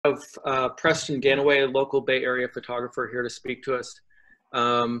Of Preston Gannaway, a local Bay Area photographer, here to speak to us.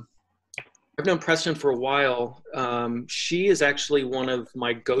 I've known Preston for a while. She is actually one of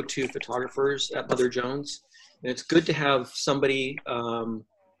my go-to photographers at Mother Jones, and it's good to have somebody. And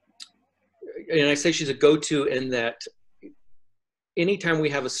I say she's a go-to in that anytime we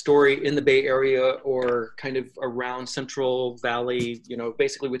have a story in the Bay Area or kind of around Central Valley, you know,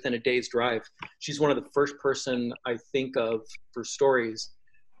 basically within a day's drive, she's one of the first person I think of for stories.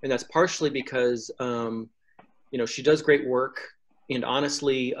 And that's partially because, you know, she does great work. And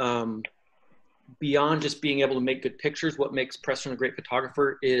honestly, beyond just being able to make good pictures, what makes Preston a great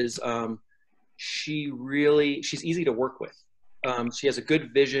photographer is she's easy to work with. She has a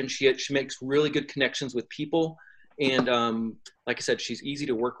good vision. She makes really good connections with people. And like I said, she's easy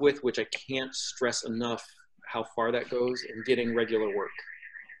to work with, which I can't stress enough how far that goes in getting regular work.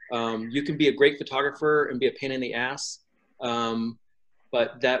 You can be a great photographer and be a pain in the ass.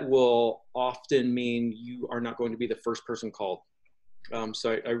 But that will often mean you are not going to be the first person called.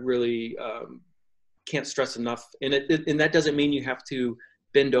 So I really can't stress enough. And that doesn't mean you have to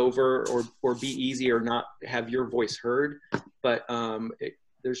bend over or be easy or not have your voice heard. But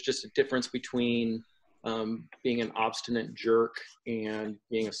there's just a difference between being an obstinate jerk and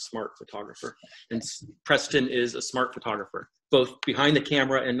being a smart photographer. And Preston is a smart photographer, both behind the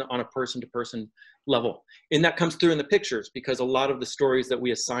camera and on a person-to-person level. And that comes through in the pictures, because a lot of the stories that we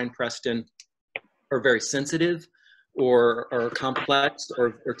assign Preston are very sensitive or complex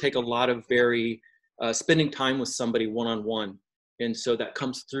or take a lot of very spending time with somebody one-on-one. And so that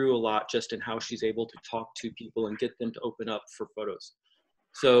comes through a lot just in how she's able to talk to people and get them to open up for photos.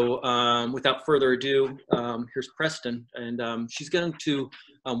 So without further ado, here's Preston, and she's going to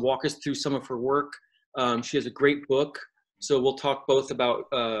walk us through some of her work. She has a great book. So we'll talk both about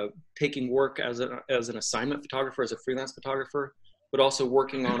taking work as an assignment photographer, as a freelance photographer, but also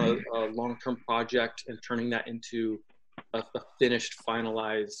working on a long-term project and turning that into a finished,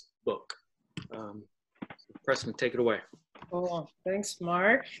 finalized book. Preston, take it away. Cool. Thanks,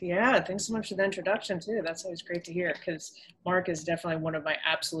 Mark. Yeah, thanks so much for the introduction, too. That's always great to hear, because Mark is definitely one of my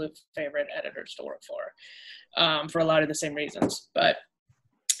absolute favorite editors to work for a lot of the same reasons. But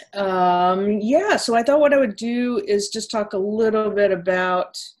yeah, so I thought what I would do is just talk a little bit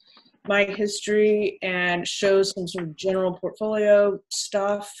about my history and show some sort of general portfolio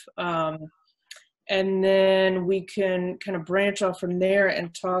stuff. And then we can kind of branch off from there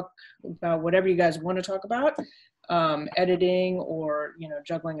and talk about whatever you guys want to talk about, editing or, you know,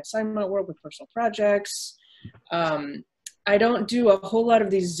 juggling assignment work with personal projects. I don't do a whole lot of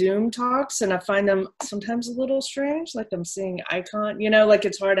these Zoom talks, and I find them sometimes a little strange, like I'm seeing icon, you know, like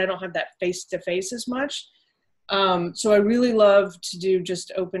it's hard. I don't have that face-to-face as much. So I really love to do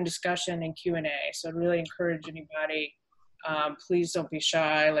just open discussion and Q&A. So I'd really encourage anybody, please don't be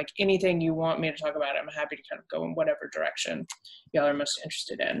shy. Like anything you want me to talk about, I'm happy to kind of go in whatever direction y'all are most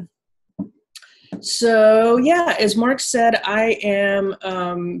interested in. So yeah, as Mark said, I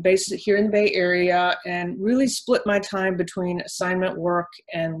am based here in the Bay Area and really split my time between assignment work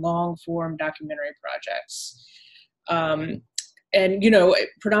and long form documentary projects. And, you know,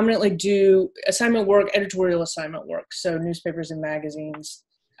 predominantly do assignment work, editorial assignment work. So newspapers and magazines.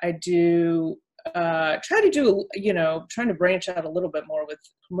 I do try to do, you know, trying to branch out a little bit more with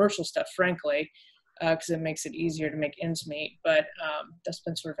commercial stuff, frankly, because it makes it easier to make ends meet. But that's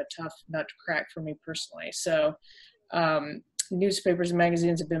been sort of a tough nut to crack for me personally. So newspapers and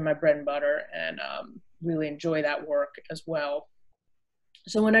magazines have been my bread and butter, and really enjoy that work as well.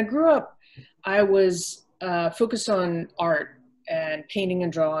 So when I grew up, I was focused on art and painting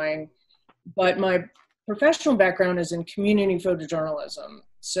and drawing, but my professional background is in community photojournalism.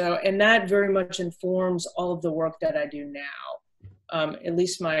 So, and that very much informs all of the work that I do now, at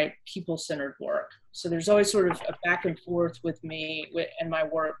least my people-centered work. So there's always sort of a back and forth with me and my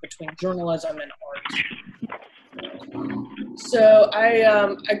work between journalism and art. So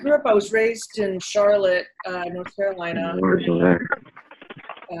I grew up, I was raised in Charlotte, North Carolina.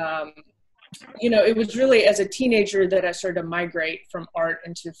 You know, it was really as a teenager that I started to migrate from art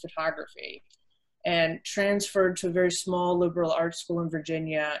into photography, and transferred to a very small liberal arts school in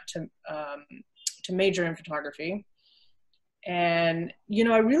Virginia to major in photography. And, you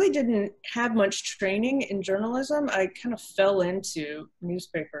know, I really didn't have much training in journalism. I kind of fell into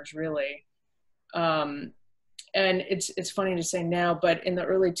newspapers, really. And it's funny to say now, but in the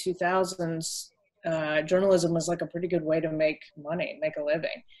early 2000s, journalism was like a pretty good way to make money, make a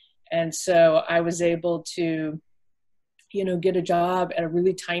living. And so I was able to, you know, get a job at a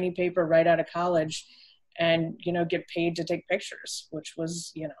really tiny paper right out of college and, you know, get paid to take pictures, which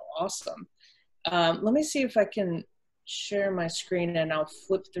was, you know, awesome. Let me see if I can share my screen and I'll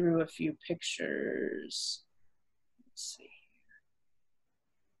flip through a few pictures. Let's see.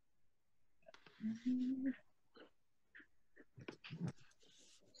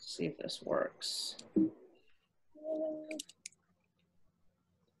 See if this works.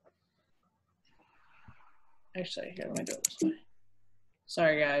 Actually, here, let me do it this way.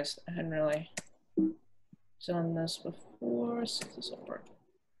 Sorry, guys. I hadn't really done this before. See if this will work.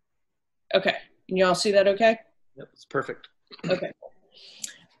 Okay. Can you all see that okay? Yep, it's perfect. Okay.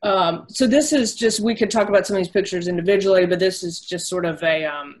 So this is just, we could talk about some of these pictures individually, but this is just sort of a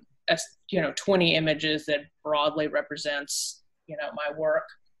 20 images that broadly represents, my work.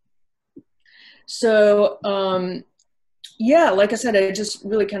 So, yeah, like I said, I just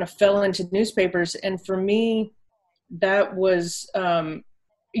really kind of fell into newspapers. And for me, that was, I'm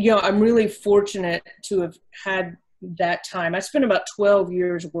really fortunate to have had that time. I spent about 12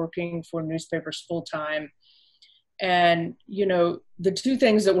 years working for newspapers full time. And, the two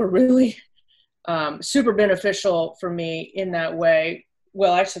things that were really super beneficial for me in that way,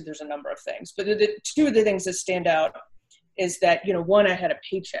 well, actually, there's a number of things, but the two of the things that stand out is that, one, I had a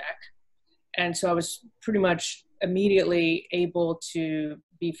paycheck. And so I was pretty much immediately able to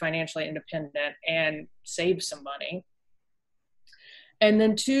be financially independent and save some money. And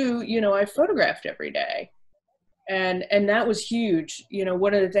then two, I photographed every day. And that was huge.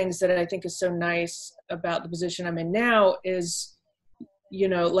 One of the things that I think is so nice about the position I'm in now is,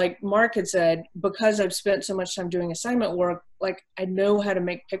 like Mark had said, because I've spent so much time doing assignment work, like I know how to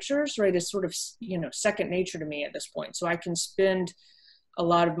make pictures, right? It's sort of, second nature to me at this point. So I can spend a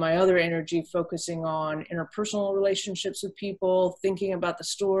lot of my other energy focusing on interpersonal relationships with people, thinking about the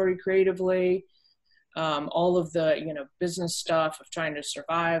story creatively, all of the, business stuff of trying to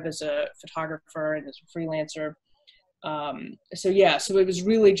survive as a photographer and as a freelancer. So it was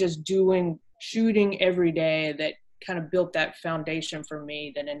really just shooting every day that kind of built that foundation for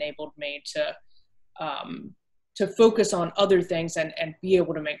me that enabled me to focus on other things and be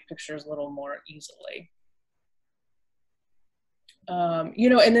able to make pictures a little more easily.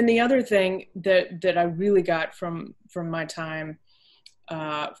 And then the other thing that I really got from my time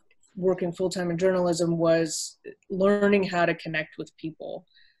working full-time in journalism was learning how to connect with people.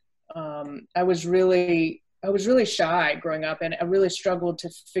 I was really shy growing up, and I really struggled to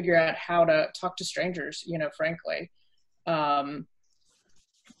figure out how to talk to strangers, frankly. And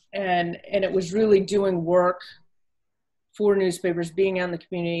it was really doing work for newspapers, being out in the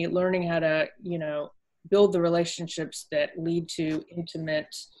community, learning how to, build the relationships that lead to intimate,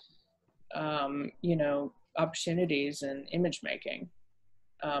 opportunities and image making.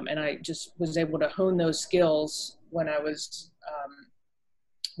 And I just was able to hone those skills when I was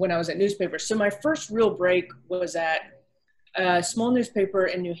at newspapers. So my first real break was at a small newspaper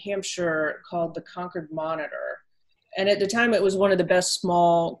in New Hampshire called the Concord Monitor. And at the time it was one of the best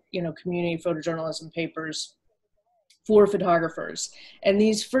small, community photojournalism papers for photographers. And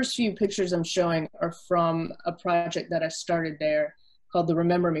these first few pictures I'm showing are from a project that I started there called the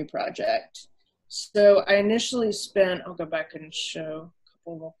Remember Me Project. So I initially spent, I'll go back and show a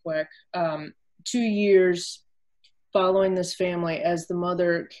couple real quick, 2 years following this family as the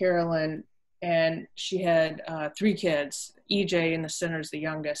mother, Carolyn, and she had 3 kids. EJ in the center is the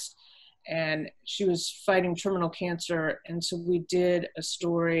youngest, and she was fighting terminal cancer. And so we did a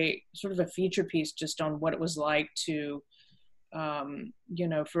story, sort of a feature piece, just on what it was like to,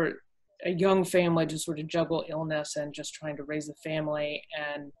 for a young family to sort of juggle illness and just trying to raise the family.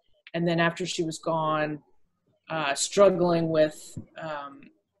 And then after she was gone, struggling with,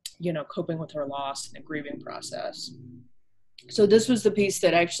 coping with her loss and the grieving process. So this was the piece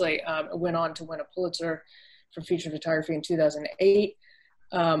that actually went on to win a Pulitzer for feature photography in 2008.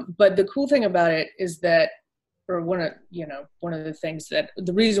 But the cool thing about it is that, or one of the things that,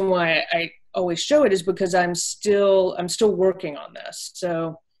 the reason why I always show it is because I'm still working on this.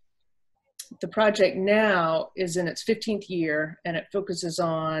 So the project now is in its 15th year, and it focuses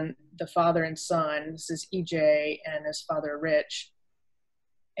on the father and son. This is EJ and his father, Rich.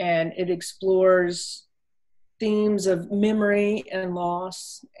 And it explores themes of memory and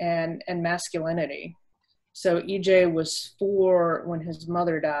loss and masculinity. So EJ was 4 when his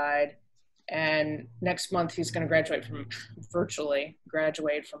mother died, and next month he's going to virtually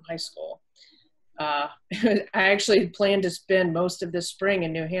graduate from high school. I actually plan to spend most of this spring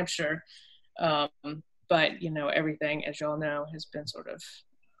in New Hampshire, but everything, as you all know, has been sort of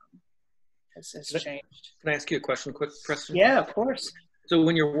has changed. Can I ask you a question quick, Preston? Yeah, of course. So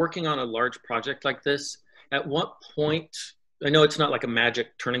when you're working on a large project like this, at what point, I know it's not like a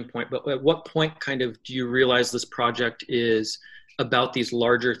magic turning point, but at what point kind of do you realize this project is about these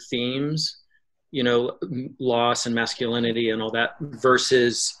larger themes you know, loss and masculinity and all that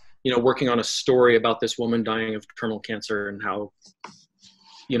versus, you know, working on a story about this woman dying of terminal cancer and how,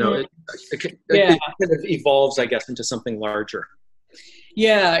 you know, it kind of evolves, I guess, into something larger.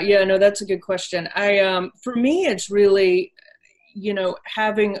 Yeah, no, that's a good question. For me, it's really, you know,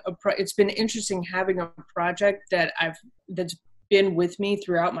 it's been interesting having a project that's been with me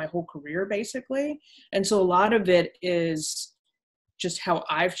throughout my whole career, basically. And so a lot of it is just how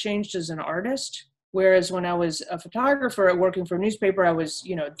I've changed as an artist. Whereas when I was a photographer working for a newspaper, I was,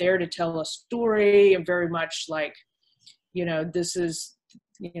 you know, there to tell a story and very much like, you know, this is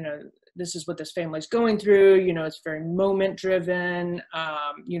what this family's going through. You know, it's very moment driven.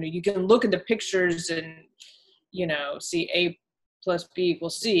 You know, you can look at the pictures and, you know, see A plus B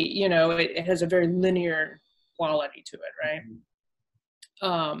equals C. You know, it has a very linear quality to it, right?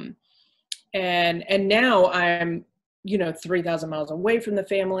 And now I'm, you know, 3,000 miles away from the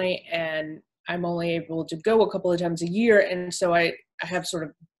family, and I'm only able to go a couple of times a year. And so I have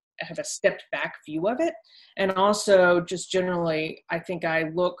a stepped back view of it. And also just generally, I think I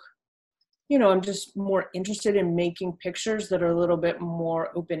look, you know, I'm just more interested in making pictures that are a little bit more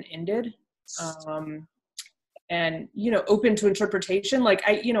open-ended, and, you know, open to interpretation. Like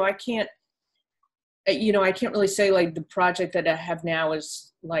I can't really say like the project that I have now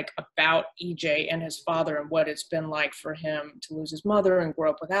is like about EJ and his father and what it's been like for him to lose his mother and grow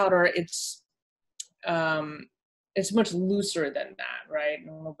up without her. It's much looser than that, right? And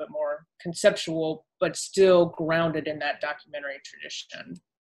a little bit more conceptual, but still grounded in that documentary tradition.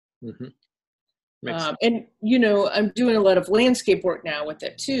 Mm-hmm. And, you know, I'm doing a lot of landscape work now with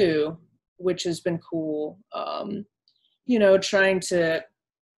it too, which has been cool. You know, trying to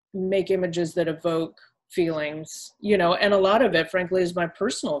make images that evoke feelings, you know, and a lot of it, frankly, is my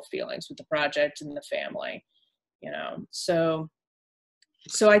personal feelings with the project and the family, you know. So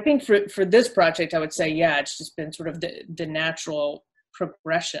I think for this project, I would say, yeah, it's just been sort of the natural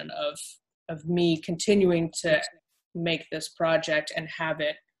progression of me continuing to make this project and have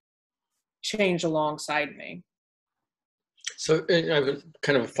it change alongside me. So I have a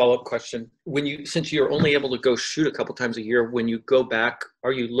kind of a follow-up question. Since you're only able to go shoot a couple times a year, when you go back,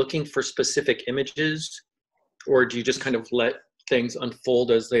 are you looking for specific images, or do you just kind of let things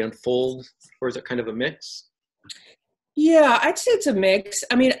unfold as they unfold, or is it kind of a mix? Yeah, I'd say it's a mix.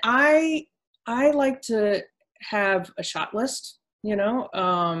 I mean, I like to have a shot list, you know,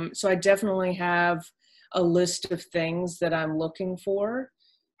 so I definitely have a list of things that I'm looking for.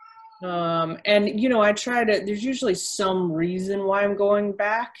 And, you know, there's usually some reason why I'm going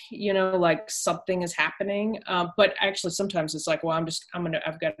back, you know, like something is happening. But actually sometimes it's like, well,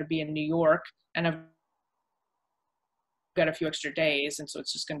 I've got to be in New York and I've got a few extra days. And so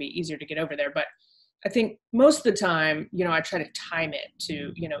it's just going to be easier to get over there. But I think most of the time, you know, I try to time it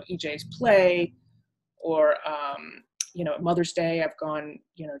to, you know, EJ's play or, you know, Mother's Day, I've gone,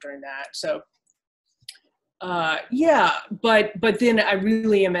 you know, during that. So, yeah, but then I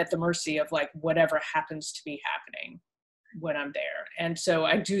really am at the mercy of like whatever happens to be happening when I'm there. And so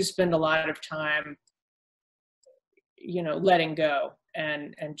I do spend a lot of time, you know, letting go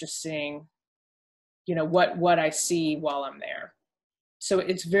and just seeing, you know, what I see while I'm there. So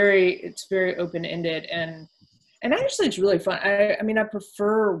it's very open-ended and actually it's really fun. I mean, I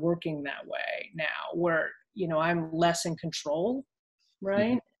prefer working that way now where, you know, I'm less in control,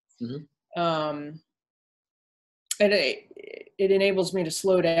 right? Mm-hmm. And it enables me to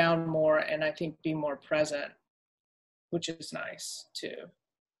slow down more and I think be more present, which is nice too.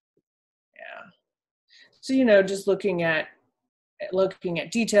 Yeah. So, you know, just looking at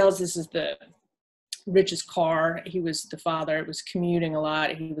details. This is the Rich's car. He was the father, was commuting a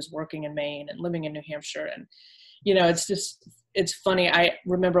lot. He was working in Maine and living in New Hampshire. And, you know, it's funny. I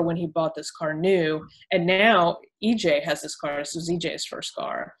remember when he bought this car new, and now EJ has this car. This was EJ's first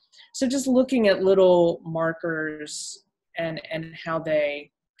car. So just looking at little markers and how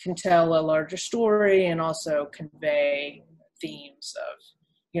they can tell a larger story and also convey themes of,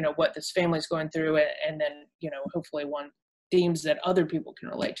 you know, what this family's going through. And then, you know, hopefully themes that other people can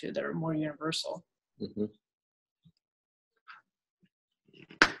relate to that are more universal. Mm-hmm.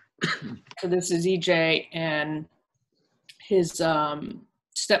 So this is EJ and his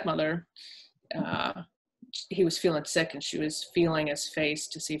stepmother. He was feeling sick and she was feeling his face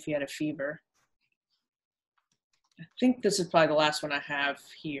to see if he had a fever. I think this is probably the last one I have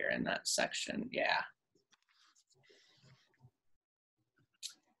here in that section. Yeah.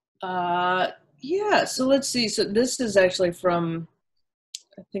 Yeah, so let's see. So this is actually from,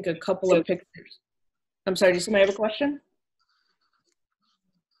 I think, a couple of pictures. I'm sorry, does somebody have a question?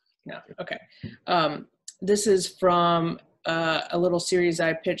 No, okay. This is from a little series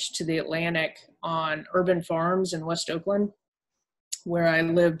I pitched to the Atlantic on urban farms in West Oakland, where I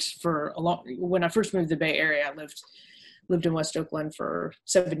lived for when I first moved to the Bay Area. I lived in West Oakland for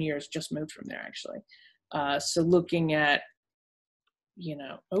 7 years, just moved from there actually. So looking at,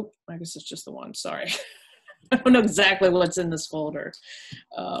 I guess it's just the one, sorry. I don't know exactly what's in this folder.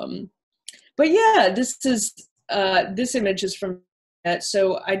 But yeah, this image is from that.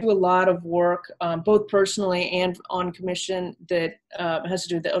 So I do a lot of work, both personally and on commission, that has to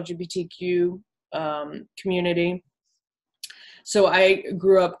do with the LGBTQ community. So I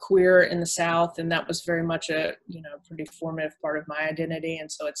grew up queer in the South, and that was very much a pretty formative part of my identity.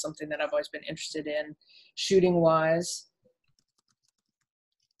 And so it's something that I've always been interested in, shooting wise.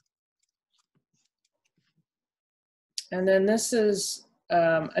 And then this is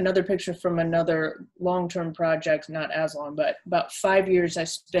another picture from another long-term project, not as long, but about 5 years I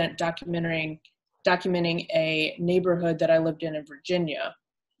spent documenting a neighborhood that I lived in Virginia.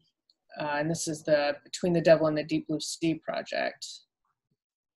 And this is the Between the Devil and the Deep Blue Sea project.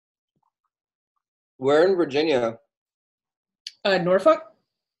 Where in Virginia? Norfolk.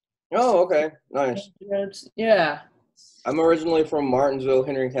 Oh, okay. Nice. Yeah. I'm originally from Martinsville,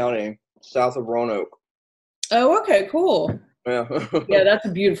 Henry County, south of Roanoke. Oh, okay, cool. Yeah. Yeah, that's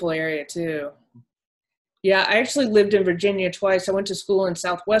a beautiful area too. Yeah, I actually lived in Virginia twice. I went to school in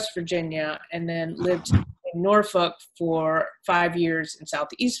Southwest Virginia and then lived in Norfolk for 5 years in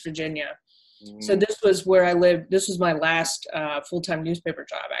Southeast Virginia. So this was where I lived. This was my last full-time newspaper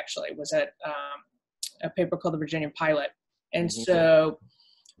job, actually. It was at a paper called the Virginia Pilot. And so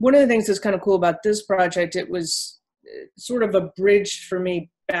one of the things that's kind of cool about this project, it was sort of a bridge for me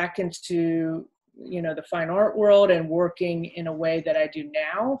back into the fine art world and working in a way that I do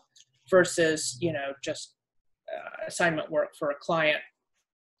now versus, just assignment work for a client.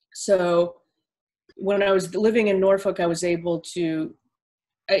 So when I was living in Norfolk, I was able to,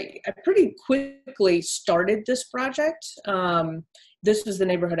 I pretty quickly started this project. This was the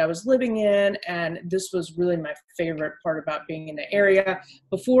neighborhood I was living in, and this was really my favorite part about being in the area.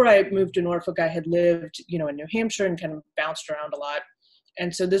 Before I moved to Norfolk, I had lived, in New Hampshire and kind of bounced around a lot.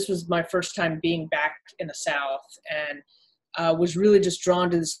 And so this was my first time being back in the South, and was really just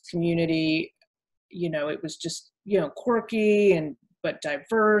drawn to this community. It was just, quirky but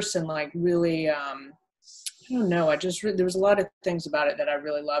diverse and like really, I don't know. There was a lot of things about it that I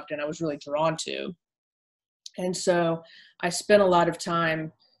really loved and I was really drawn to. And so I spent a lot of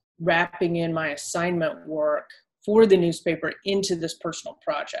time wrapping in my assignment work for the newspaper into this personal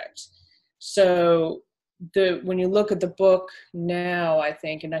project. So when you look at the book now, I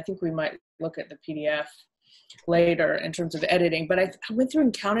think we might look at the PDF later in terms of editing, but I went through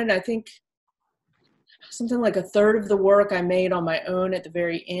and counted, I think something like a third of the work I made on my own at the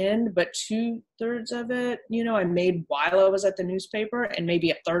very end, but 2/3 of it, I made while I was at the newspaper, and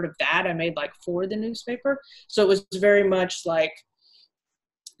maybe a third of that I made like for the newspaper. So it was very much like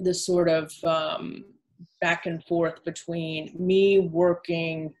this sort of back and forth between me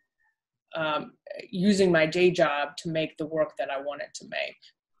working, using my day job to make the work that I wanted to make,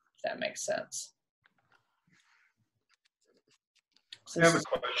 if that makes sense. I have a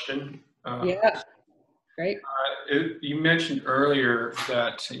question. Yeah, great. You mentioned earlier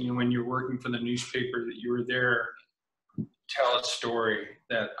that when you're working for the newspaper that you were there to tell a story,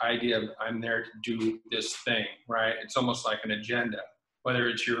 that idea of I'm there to do this thing, right? It's almost like an agenda, whether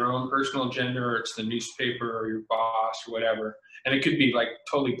it's your own personal agenda or it's the newspaper or your boss or whatever. And it could be like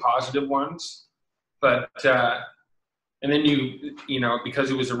totally positive ones. But, and then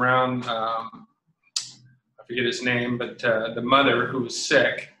because it was around, I forget his name, but the mother who was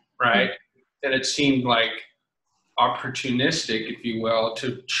sick, right? And it seemed like opportunistic, if you will,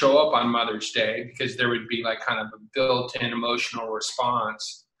 to show up on Mother's Day because there would be like kind of a built-in emotional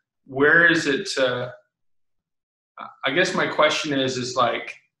response. Where is it? I guess my question is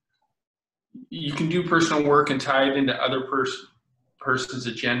like, you can do personal work and tie it into other person's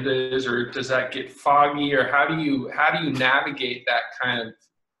agendas, or does that get foggy, or how do you navigate that kind of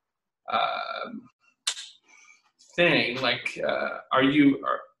thing? Like,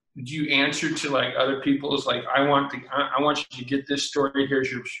 do you answer to like other people's, like, I want you to get this story,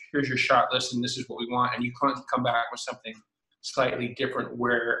 here's your shot list and this is what we want, and you can't come back with something slightly different?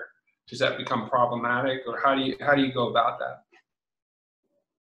 Where does that become problematic, or how do you go about that?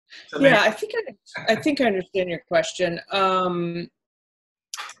 Yeah, I think I understand your question.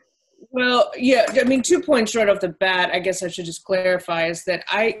 Well, yeah, I mean, 2 points right off the bat, I guess I should just clarify, is that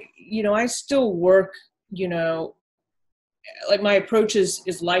I still work, like my approach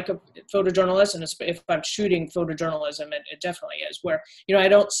is like photojournalist, and if I'm shooting photojournalism, it definitely is, where, you know, I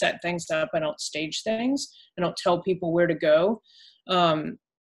don't set things up, I don't stage things, I don't tell people where to go.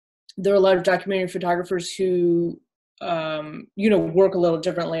 There are a lot of documentary photographers who, you know, work a little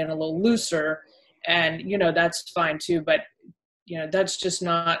differently and a little looser, and, you know, that's fine too, but, you know, that's just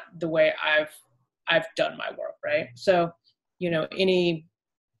not the way I've done my work, right? So, you know,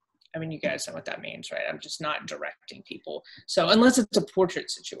 I mean, you guys know what that means, right? I'm just not directing people. So unless it's a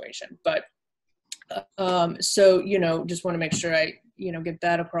portrait situation, but, so, you know, just want to make sure I, you know, get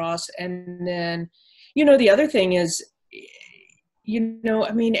that across. And then, you know, the other thing is, you know,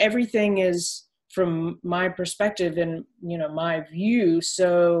 I mean, everything is from my perspective and, you know, my view.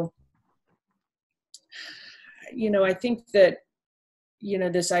 So, you know, I think that, you know,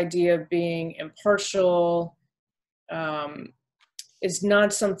 this idea of being impartial, is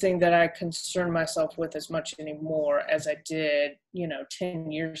not something that I concern myself with as much anymore as I did, you know,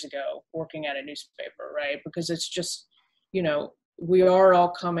 10 years ago working at a newspaper, right? Because it's just, you know, we are all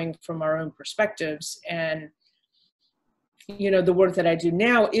coming from our own perspectives, and, you know, the work that I do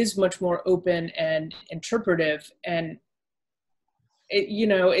now is much more open and interpretive, and it, you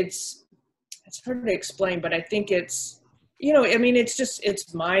know, it's hard to explain, but I think it's, you know, I mean,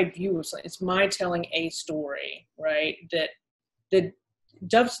 it's my view, it's my telling a story, right? That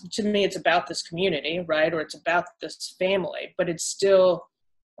does, to me, it's about this community, right? Or it's about this family, but it's still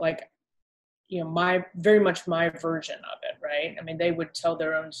like, you know, very much my version of it, right? I mean, they would tell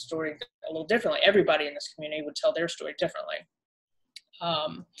their own story a little differently. Everybody in this community would tell their story differently.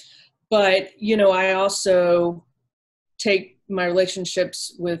 But, you know, I also take my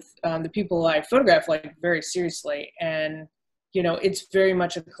relationships with the people I photograph like very seriously. And, you know, it's very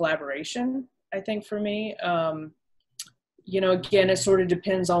much a collaboration, I think, for me. You know, again, it sort of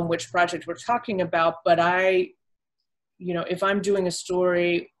depends on which project we're talking about, but you know, if I'm doing a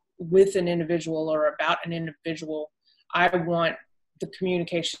story with an individual or about an individual, I want the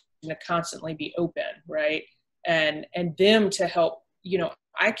communication to constantly be open, right? And them to help, you know,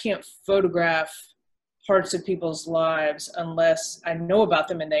 I can't photograph parts of people's lives unless I know about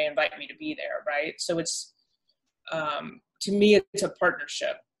them and they invite me to be there, right? So it's, to me, it's a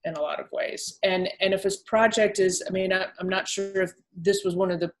partnership in a lot of ways. And if this project is, I mean, I'm not sure if this was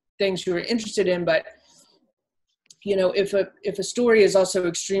one of the things you were interested in, but, you know, if a story is also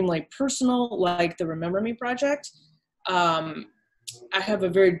extremely personal, like the Remember Me project, I have a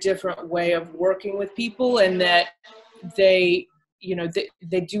very different way of working with people, and that they, you know,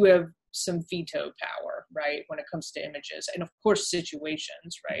 they do have some veto power, right, when it comes to images, and of course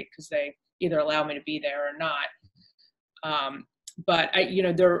situations, right, because they either allow me to be there or not. But I, you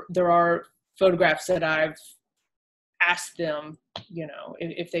know, there are photographs that I've asked them, you know,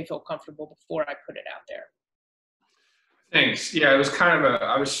 if they feel comfortable before I put it out there. Thanks. Yeah, it was kind of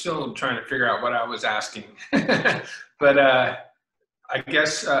I was still trying to figure out what I was asking. But I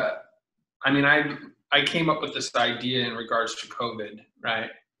guess, I mean, I came up with this idea in regards to COVID,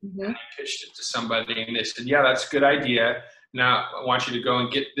 right? Mm-hmm. And I pitched it to somebody and they said, yeah, that's a good idea. Now I want you to go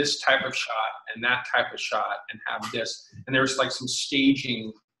and get this type of shot and that type of shot and have this. And there was like some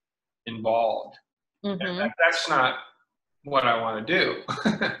staging involved. Mm-hmm. And that's not what I want to do.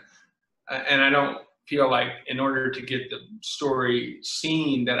 And I don't feel like in order to get the story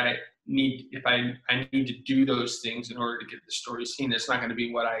seen that I need to do those things in order to get the story seen. It's not going to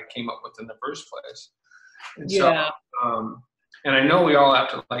be what I came up with in the first place. And yeah. So, and I know we all have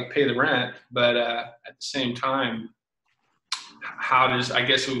to like pay the rent, but at the same time, I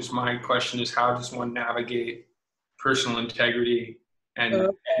guess it was my question is, how does one navigate personal integrity and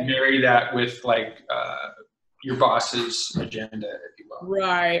marry that with like your boss's agenda, if you will?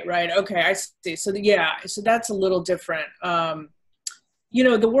 Right. Okay, I see. So so that's a little different. You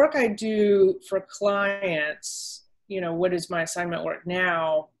know, the work I do for clients, you know, what is my assignment work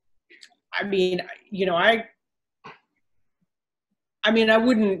now? I mean, you know, I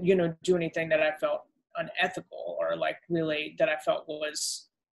wouldn't, you know, do anything that I felt unethical or like really that I felt was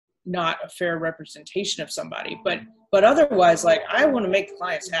not a fair representation of somebody. But otherwise, like, I want to make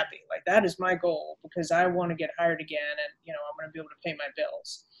clients happy. Like, that is my goal, because I want to get hired again, and, you know, I'm going to be able to pay my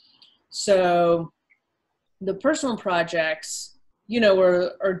bills. So the personal projects, you know,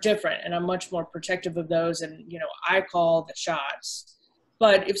 are different, and I'm much more protective of those. And, you know, I call the shots.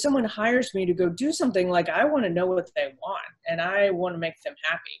 But if someone hires me to go do something, like, I want to know what they want, and I want to make them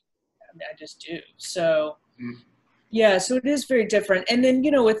happy. I mean, I just do. So, yeah, so it is very different. And then,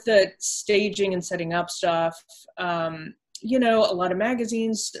 you know, with the staging and setting up stuff, you know, a lot of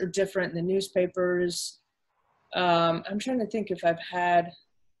magazines are different than newspapers. I'm trying to think if I've had,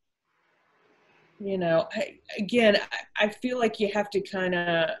 you know, I feel like you have to kind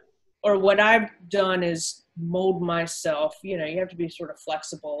of or what I've done is mold myself. You know, you have to be sort of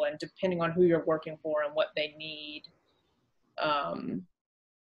flexible, and depending on who you're working for and what they need,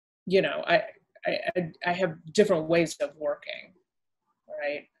 you know, I have different ways of working,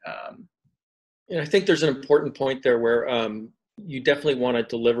 right? And I think there's an important point there where you definitely want to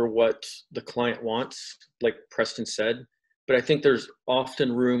deliver what the client wants, like Preston said. But I think there's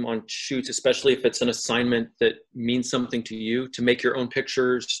often room on shoots, especially if it's an assignment that means something to you, to make your own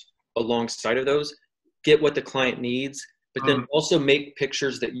pictures alongside of those. Get what the client needs, but then also make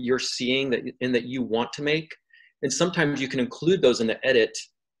pictures that you're seeing and that you want to make. And sometimes you can include those in the edit.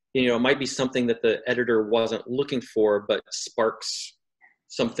 You know, it might be something that the editor wasn't looking for, but sparks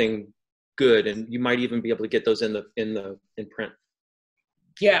something good, and you might even be able to get those in print.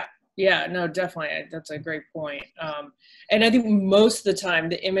 Yeah, no, definitely. That's a great point. And I think most of the time,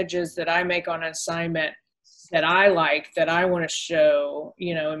 the images that I make on assignment that I like, that I want to show,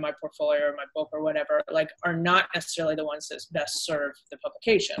 you know, in my portfolio or my book or whatever, like, are not necessarily the ones that best serve the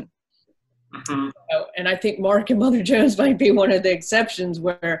publication. Mm-hmm. And I think Mark and Mother Jones might be one of the exceptions,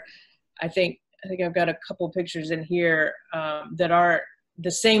 where I think I've got a couple pictures in here that are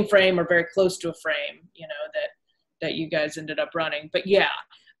the same frame or very close to a frame, you know, that you guys ended up running. But yeah,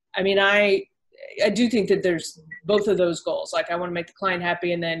 I mean, I do think that there's both of those goals. Like, I want to make the client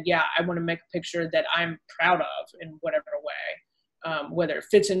happy, and then, yeah, I want to make a picture that I'm proud of in whatever way, whether it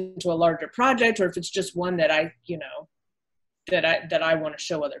fits into a larger project or if it's just one that I, you know, that I want to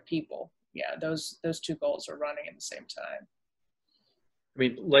show other people. Yeah, those two goals are running at the same time. I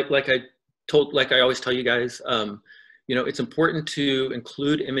mean, like I always tell you guys, you know, it's important to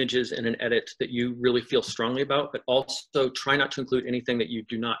include images in an edit that you really feel strongly about, but also try not to include anything that you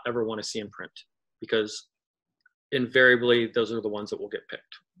do not ever want to see in print, because invariably those are the ones that will get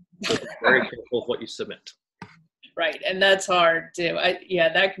picked. So be very careful of what you submit. Right, and that's hard too.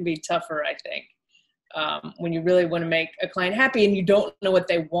 Yeah, that can be tougher, I think, when you really want to make a client happy and you don't know what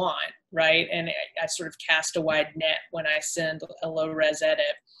they want, right? And I sort of cast a wide net when I send a low-res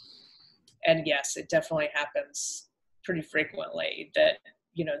edit. And yes, it definitely happens pretty frequently that,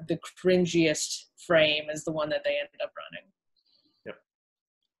 you know, the cringiest frame is the one that they ended up running.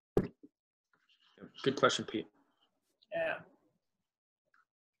 Yep. Good question, Pete. Yeah.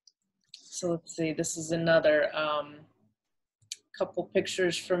 So let's see, this is another couple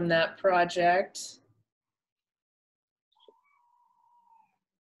pictures from that project.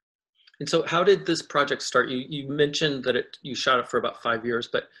 And so how did this project start? You mentioned that you shot it for about 5 years,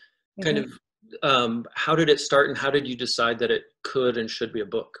 but kind of how did it start, and how did you decide that it could and should be a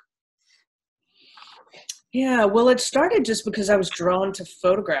book? Yeah, well, it started just because I was drawn to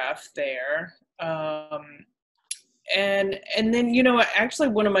photograph there. And then, you know, actually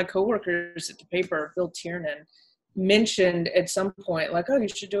one of my coworkers at the paper, Bill Tiernan, mentioned at some point, like, oh, you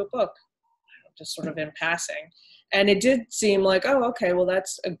should do a book, just sort of in passing. And it did seem like, oh, okay, well,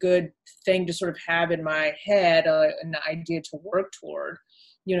 that's a good thing to sort of have in my head, an idea to work toward,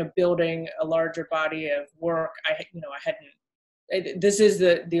 you know, building a larger body of work. This is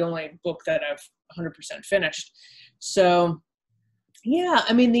the only book that I've 100% finished. So yeah,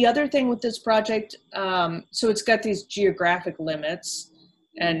 I mean, the other thing with this project, so it's got these geographic limits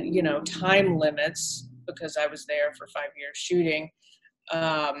and, you know, time limits, because I was there for 5 years shooting.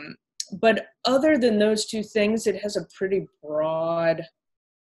 But other than those two things, it has a pretty broad,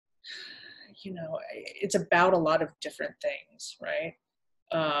 you know, it's about a lot of different things, right?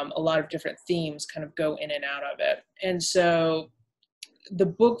 A lot of different themes kind of go in and out of it. And so the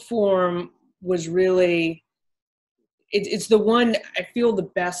book form was really, it's the one I feel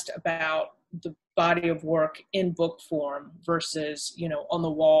the best about the body of work in book form versus, you know, on the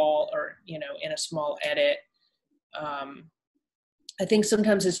wall or, you know, in a small edit. I think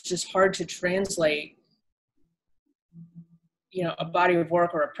sometimes it's just hard to translate, you know, a body of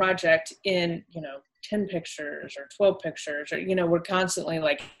work or a project in, you know, 10 pictures or 12 pictures, or, you know, we're constantly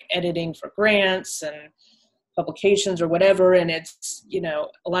like editing for grants and publications or whatever. And it's, you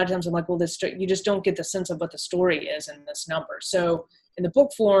know, a lot of times I'm like, well, you just don't get the sense of what the story is in this number. So in the book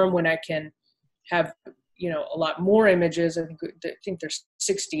form, when I can have, you know, a lot more images, I think there's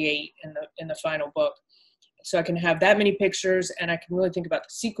 68 in the final book. So I can have that many pictures, and I can really think about the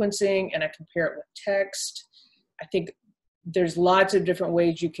sequencing, and I compare it with text. I think there's lots of different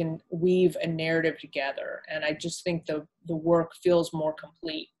ways you can weave a narrative together. And I just think the work feels more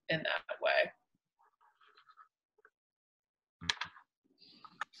complete in that way.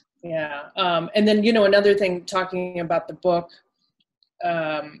 Yeah. And then, you know, another thing, talking about the book.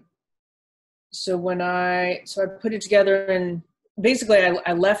 So I put it together, and basically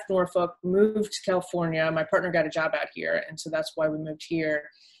I left Norfolk, moved to California. My partner got a job out here, and so that's why we moved here.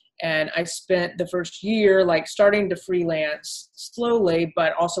 And I spent the first year like starting to freelance slowly,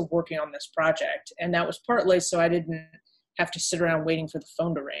 but also working on this project. And that was partly so I didn't have to sit around waiting for the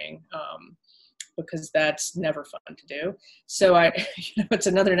phone to ring, because that's never fun to do. So it's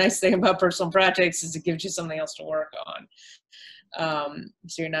another nice thing about personal projects is it gives you something else to work on.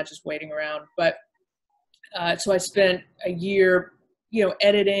 So you're not just waiting around. But so I spent a year,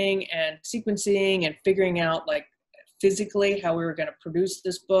 editing and sequencing and figuring out like physically how we were going to produce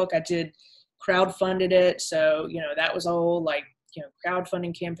this book. I did crowdfunded it. So, that was a whole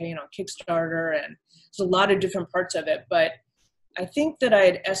crowdfunding campaign on Kickstarter, and there's a lot of different parts of it. But I think that I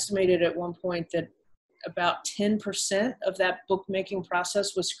had estimated at one point that about 10% of that bookmaking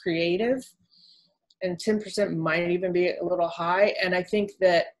process was creative, and 10% might even be a little high. And I think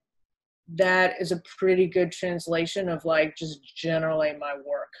that is a pretty good translation of like just generally my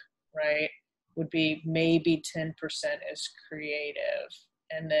work, right? Would be maybe 10% is creative,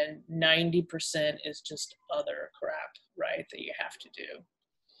 and then 90% is just other crap, right, that you have to do.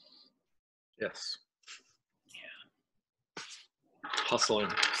 Yes. Hustling.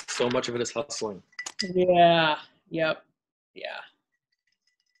 So much of it is hustling. Yeah. Yep. Yeah.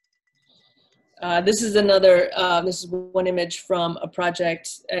 This is another, this is one image from a project.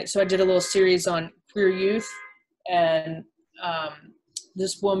 So I did a little series on queer youth, and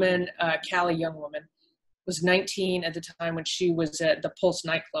this woman, Callie, young woman, was 19 at the time when she was at the Pulse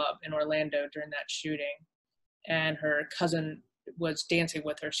nightclub in Orlando during that shooting. And her cousin was dancing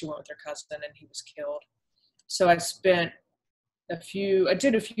with her. She went with her cousin and he was killed. So I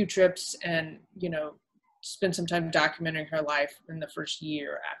did a few trips and, spent some time documenting her life in the first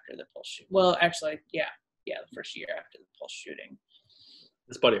year after the Pulse shooting. Well, actually, yeah, the first year after the Pulse shooting.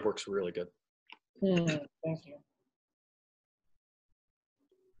 This body of work's really good. Thank you.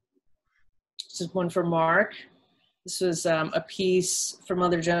 This is one for Mark. This was a piece for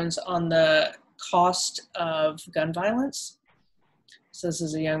Mother Jones on the cost of gun violence. So this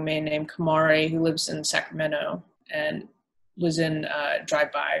is a young man named Kamari who lives in Sacramento and was in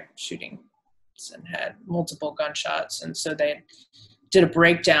drive-by shooting and had multiple gunshots. And so they did a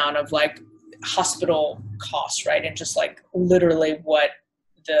breakdown of like hospital costs, right? And just like literally what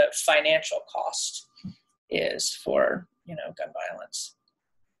the financial cost is for, gun violence.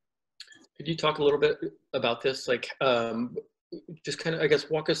 Could you talk a little bit about this? Like, just kind of, I guess,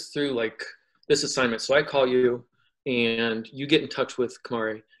 walk us through like this assignment. So I call you and you get in touch with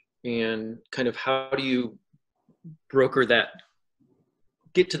Kamari, and kind of how do you broker that,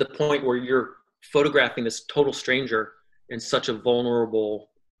 get to the point where you're photographing this total stranger in such a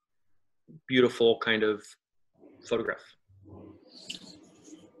vulnerable, beautiful kind of photograph?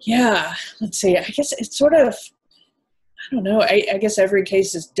 Yeah, let's see. I guess it's sort of, I don't know. I guess every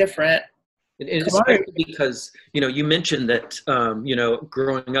case is different. And especially because, you mentioned that,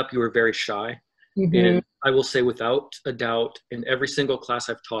 growing up, you were very shy. Mm-hmm. And I will say without a doubt, in every single class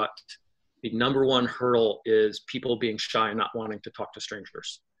I've taught, the number one hurdle is people being shy and not wanting to talk to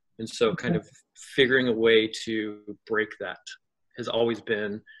strangers. And so kind of figuring a way to break that has always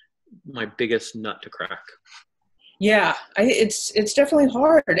been my biggest nut to crack. Yeah, it's definitely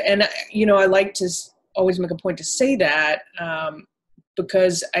hard. And, I like to always make a point to say that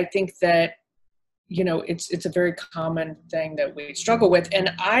because I think that, it's a very common thing that we struggle with.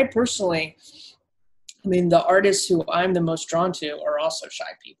 And I personally, the artists who I'm the most drawn to are also shy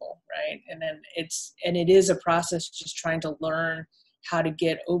people, right? And then it is a process just trying to learn how to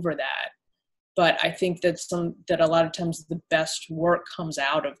get over that. But I think that a lot of times the best work comes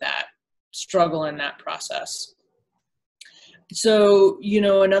out of that struggle in that process. So,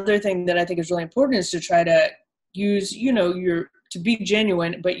 another thing that I think is really important is to try to use, to be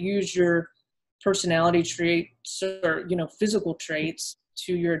genuine, but use your personality traits or, physical traits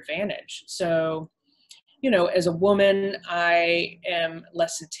to your advantage. So, as a woman, I am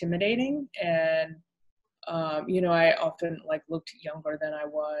less intimidating, and, I often looked younger than I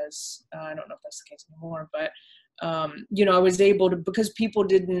was. I don't know if that's the case anymore, but, I was able to, because people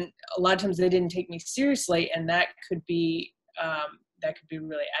a lot of times they didn't take me seriously, and that could be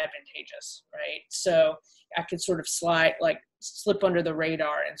really advantageous, right? So I could sort of slip under the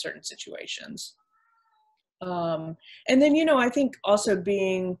radar in certain situations. And then, I think also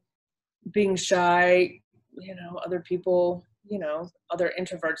being shy, other people, other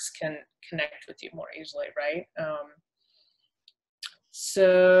introverts can connect with you more easily, right?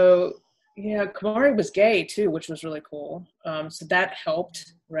 So yeah, Kamari was gay too, which was really cool. So that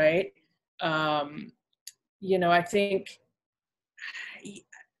helped, right? I think,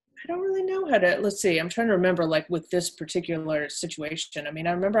 I don't really know how to, let's see, I'm trying to remember with this particular situation. I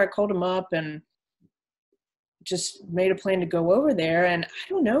remember I called him up and just made a plan to go over there and, I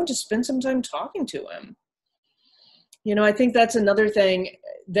don't know, just spend some time talking to him. You know, I think that's another thing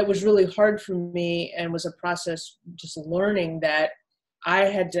that was really hard for me and was a process just learning that I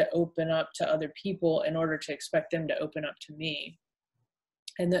had to open up to other people in order to expect them to open up to me.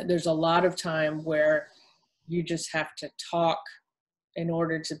 And that there's a lot of time where you just have to talk in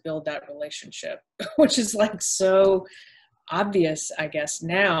order to build that relationship, which is like so obvious, I guess,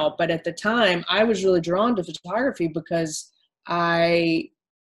 now. But at the time, I was really drawn to photography because I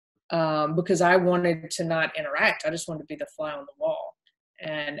wanted to not interact. I just wanted to be the fly on the wall.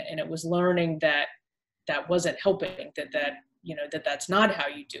 And it was learning that wasn't helping, that you know, that's not how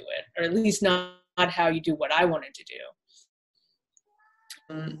you do it, or at least not how you do what I wanted to do.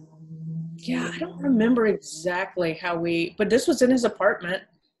 Yeah, I don't remember exactly how but this was in his apartment,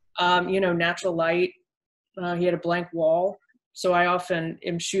 you know, natural light. He had a blank wall. So I often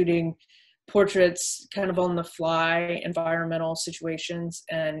am shooting portraits kind of on the fly, environmental situations,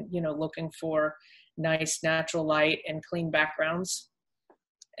 and, you know, looking for nice natural light and clean backgrounds.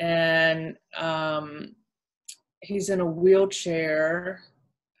 And he's in a wheelchair.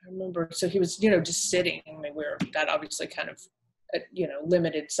 I remember, so he was, you know, just sitting. I mean, that obviously kind of, you know,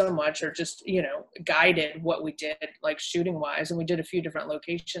 limited so much, or just, you know, guided what we did, like shooting wise. And we did a few different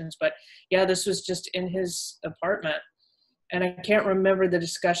locations, but yeah, this was just in his apartment. And I can't remember the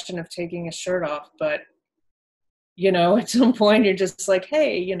discussion of taking his shirt off, but, you know, at some point you're just like,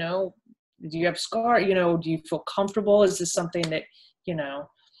 hey, you know, do you have scar? You know, do you feel comfortable? Is this something that, you know,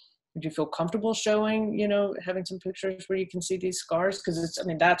 would you feel comfortable showing, you know, having some pictures where you can see these scars? Because I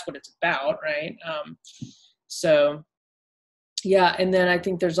mean, that's what it's about, right? So yeah. And then I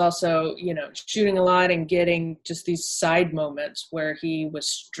think there's also, you know, shooting a lot and getting just these side moments where he was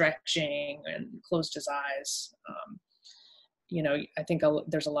stretching and closed his eyes. You know, I think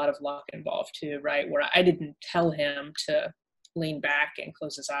there's a lot of luck involved too, right? Where I didn't tell him to lean back and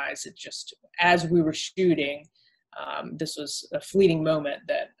close his eyes. It just, as we were shooting, this was a fleeting moment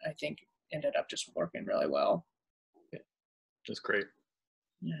that I think ended up just working really well. That's great.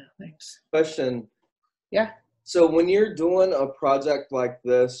 Yeah, thanks. Question. Yeah. So when you're doing a project like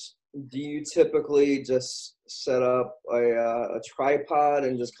this, do you typically just set up a tripod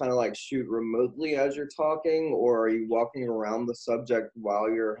and just kind of like shoot remotely as you're talking, or are you walking around the subject while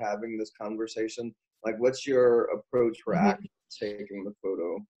you're having this conversation? Like, what's your approach for actually taking the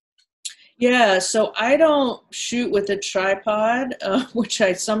photo? Yeah, so I don't shoot with a tripod, which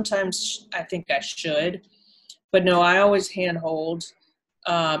I think I should, but no, I always handhold.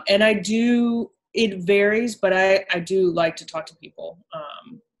 And I do, it varies, but I do like to talk to people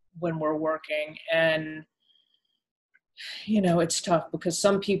when we're working. And, you know, it's tough because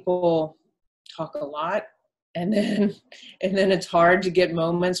some people talk a lot, and then it's hard to get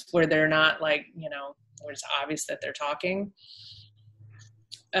moments where they're not like, you know, where it's obvious that they're talking.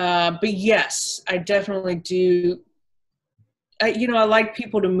 But yes, I definitely do. You know, I like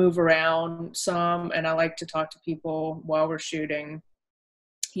people to move around some, and I like to talk to people while we're shooting.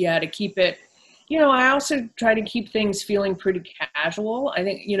 Yeah, to keep it, you know, I also try to keep things feeling pretty casual. I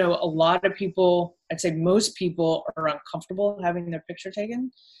think, you know, a lot of people, I'd say most people are uncomfortable having their picture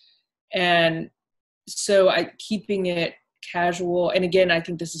taken. And so keeping it casual. And again, I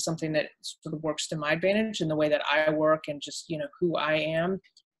think this is something that sort of works to my advantage in the way that I work, and just, you know, who I am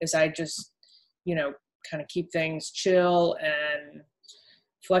is I just, you know, kind of keep things chill and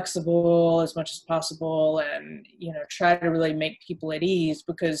flexible as much as possible, and, you know, try to really make people at ease,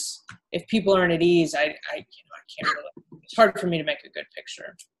 because if people aren't at ease, I can't really, it's hard for me to make a good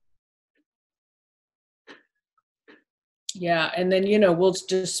picture. Yeah. And then, you know, we'll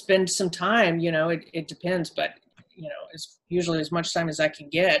just spend some time, you know, it depends, but, you know, it's usually as much time as I can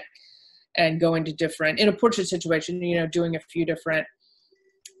get, and going to different, in a portrait situation, you know, doing a few different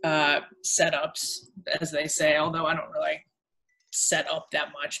setups, as they say, although I don't really set up that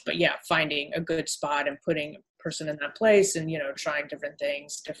much, but yeah, finding a good spot and putting a person in that place, and, you know, trying different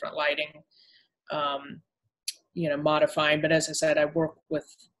things, different lighting, you know, modifying. But as I said, I work with,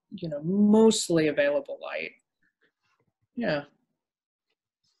 you know, mostly available light. Yeah.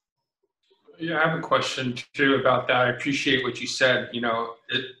 Yeah, I have a question too about that. I appreciate what you said. You know,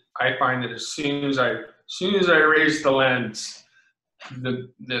 I find that as soon as I raise the lens, the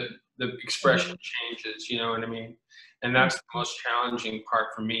expression changes. You know what I mean? And that's the most challenging part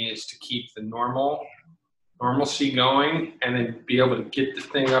for me, is to keep the normalcy going, and then be able to get the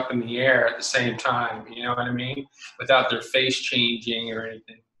thing up in the air at the same time. You know what I mean? Without their face changing or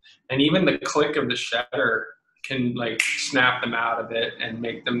anything. And even the click of the shutter can like snap them out of it and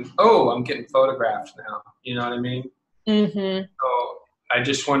make them, oh, I'm getting photographed now. You know what I mean? Mm-hmm. So I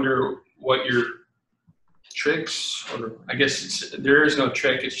just wonder what your tricks, or I guess there is no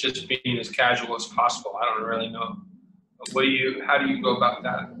trick. It's just being as casual as possible. I don't really know. How do you go about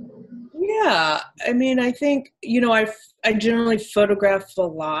that? Yeah, I mean, I think, I generally photograph a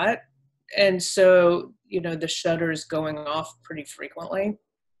lot. And so, the shutter is going off pretty frequently.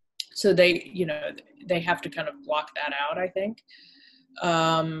 So they have to kind of block that out, I think.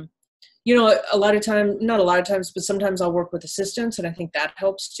 A lot of times, not a lot of times, but sometimes I'll work with assistants, and I think that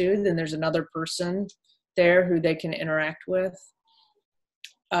helps too. Then there's another person there who they can interact with.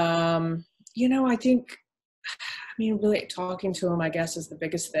 I think, really talking to them, I guess, is the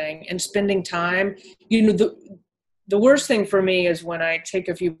biggest thing, and spending time. The worst thing for me is when I take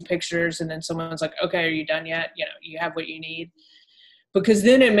a few pictures and then someone's like, okay, are you done yet? You have what you need. Because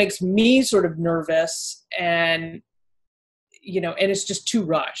then it makes me sort of nervous, and, and it's just too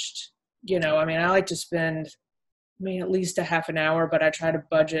rushed. I like to spend, at least a half an hour, but I try to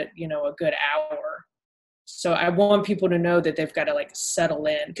budget, a good hour. So I want people to know that they've got to settle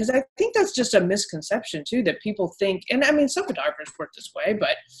in, because I think that's just a misconception too, that people think, and some photographers work this way,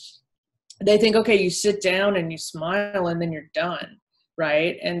 but they think, okay, you sit down and you smile and then you're done.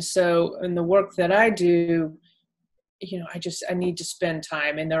 Right. And so in the work that I do, I need to spend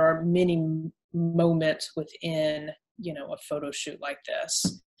time, and there are many moments within, a photo shoot like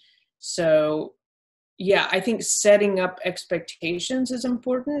this. So yeah, I think setting up expectations is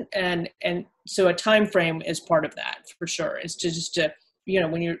important. And so a time frame is part of that for sure. It's to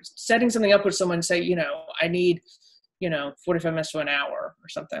when you're setting something up with someone, say, I need, 45 minutes to an hour or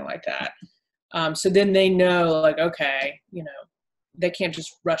something like that. So then they know, okay, they can't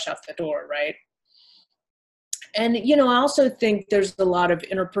just rush out the door. Right. And, I also think there's a lot of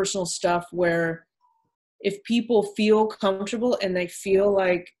interpersonal stuff where if people feel comfortable and they feel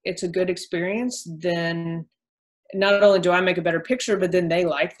like it's a good experience, then not only do I make a better picture, but then they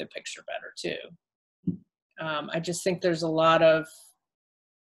like the picture better too. I just think there's a lot of,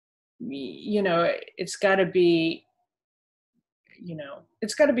 it's got to be,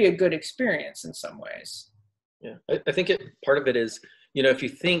 it's got to be a good experience in some ways. Yeah, I think part of it is, if you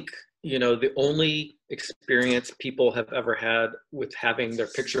think, the only experience people have ever had with having their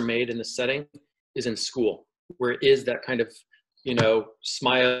picture made in the setting is in school, where it is that kind of,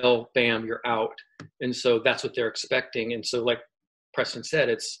 smile, bam, you're out. And so that's what they're expecting. And so like Preston said,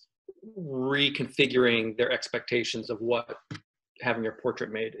 it's reconfiguring their expectations of what having your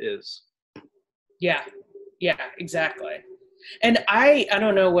portrait made is. Yeah, exactly. And I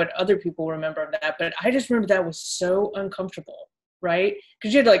don't know what other people remember of that, but I just remember that was so uncomfortable, right?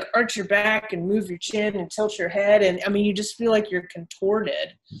 Because you had to arch your back and move your chin and tilt your head. And you just feel like you're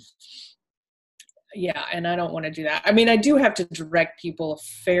contorted. Yeah, and I don't want to do that. I do have to direct people a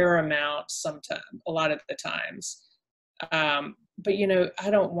fair amount sometimes, a lot of the times. But, I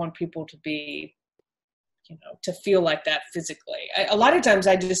don't want people to be, to feel like that physically. A lot of times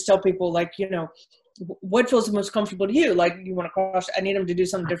I just tell people, what feels the most comfortable to you? You want to cross, I need them to do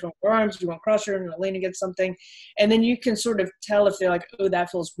something different with their arms. You want to cross your arms and lean against something. And then you can sort of tell if they're like, oh, that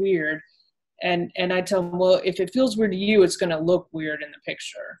feels weird. And I tell them, well, if it feels weird to you, it's going to look weird in the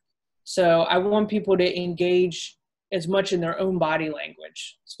picture. So I want people to engage as much in their own body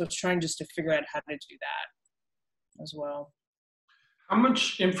language. So it's trying just to figure out how to do that as well. How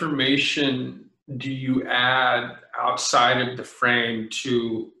much information do you add outside of the frame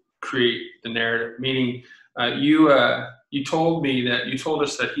to create the narrative? Meaning, you told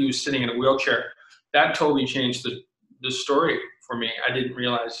us that he was sitting in a wheelchair. That totally changed the story for me. I didn't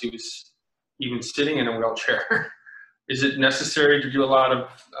realize he was even sitting in a wheelchair. Is it necessary to do a lot of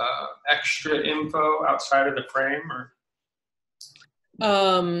extra info outside of the frame, or?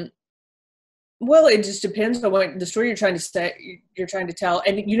 Well, it just depends on what the story you're trying to tell.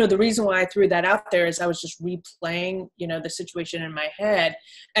 And, the reason why I threw that out there is I was just replaying, the situation in my head.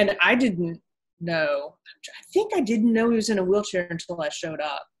 And I didn't know, I think I didn't know he was in a wheelchair until I showed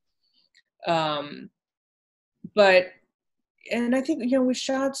up. And I think, we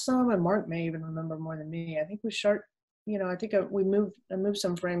shot some, and Mark may even remember more than me. I think we shot, I think I moved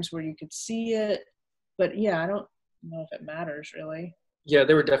some frames where you could see it, but yeah, I don't know if it matters really. Yeah,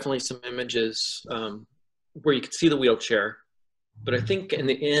 there were definitely some images where you could see the wheelchair, but I think in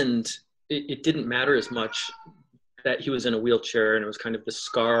the end, it didn't matter as much that he was in a wheelchair, and it was kind of the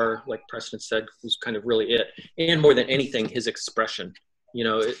scar, like Preston said, was kind of really it. And more than anything, his expression.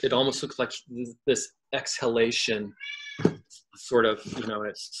 It almost looks like this exhalation, sort of,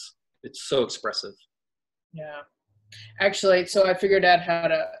 it's so expressive. Yeah. Actually, so I figured out how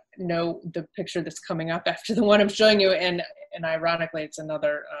to know the picture that's coming up after the one I'm showing you, and ironically, it's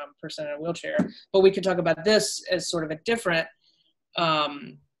another person in a wheelchair. But we could talk about this as sort of a different,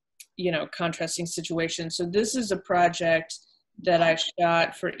 contrasting situations. So this is a project that I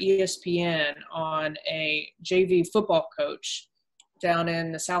shot for ESPN on a JV football coach down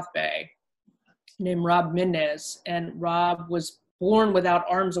in the South Bay named Rob Mendez. And Rob was born without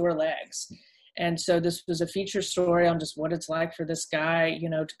arms or legs. And so this was a feature story on just what it's like for this guy,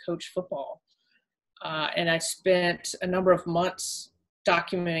 to coach football. And I spent a number of months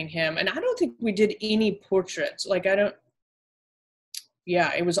documenting him. And I don't think we did any portraits.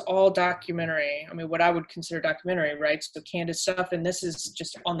 It was all documentary. I mean, what I would consider documentary, right? So candid stuff. And this is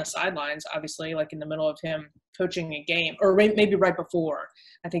just on the sidelines, obviously, like in the middle of him coaching a game, or maybe right before.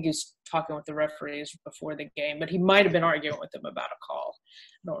 I think he was talking with the referees before the game, but he might have been arguing with them about a call.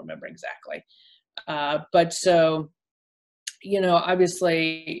 I don't remember exactly. But so,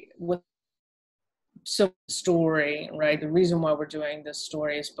 obviously with so story, right? The reason why we're doing this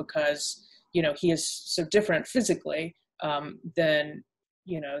story is because, he is so different physically than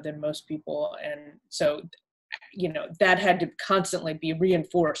most people. And so, that had to constantly be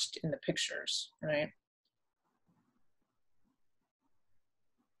reinforced in the pictures, right?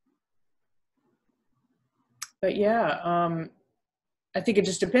 But yeah, I think it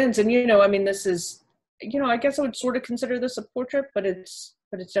just depends. And, this is, I guess I would sort of consider this a portrait, but it's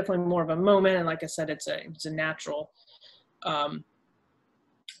definitely more of a moment. And like I said, it's a natural,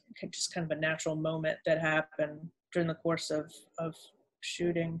 just kind of a natural moment that happened during the course of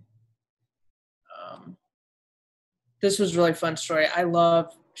shooting. This was a really fun story. I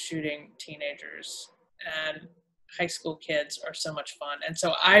love shooting teenagers, and high school kids are so much fun. And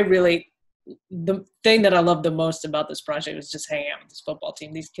so the thing that I loved the most about this project was just hanging out with this football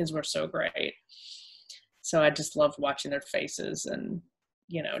team. These kids were so great. So I just loved watching their faces, and,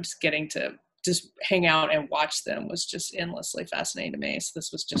 just getting to just hang out and watch them was just endlessly fascinating to me. So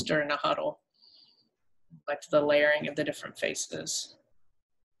this was just during a huddle, like the layering of the different faces.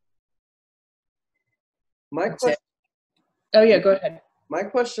 Oh yeah, go ahead. My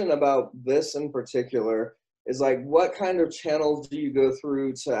question about this in particular is what kind of channels do you go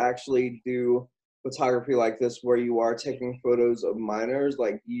through to actually do photography like this, where you are taking photos of minors?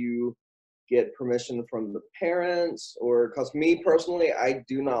 Do you get permission from the parents, or, because me personally, I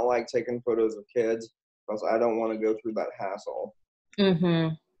do not like taking photos of kids because I don't want to go through that hassle.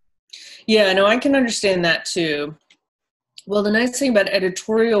 Mm-hmm. Yeah, no, I can understand that too. Well, the nice thing about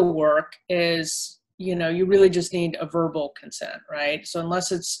editorial work is, you really just need a verbal consent, right? So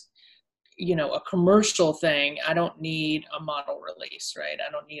unless it's, a commercial thing, I don't need a model release, right? I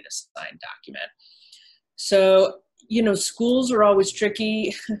don't need a signed document. So, schools are always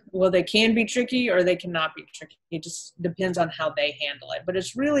tricky. Well, they can be tricky or they cannot be tricky. It just depends on how they handle it. But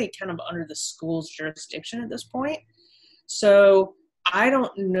it's really kind of under the school's jurisdiction at this point. So I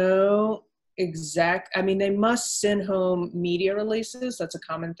don't know they must send home media releases. That's a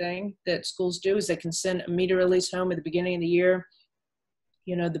common thing that schools do, is they can send a media release home at the beginning of the year.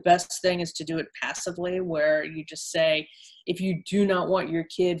 The best thing is to do it passively, where you just say, if you do not want your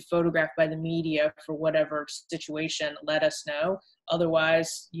kid photographed by the media for whatever situation, let us know.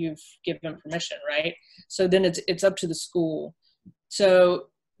 Otherwise, you've given permission, right? So then it's up to the school. So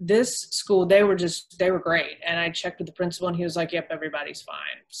this school, they were great. And I checked with the principal, and he was like, yep, everybody's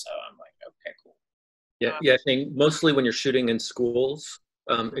fine. So I'm like, okay, cool. Yeah, I think mostly when you're shooting in schools,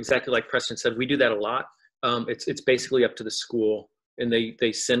 exactly like Preston said, we do that a lot. It's basically up to the school, and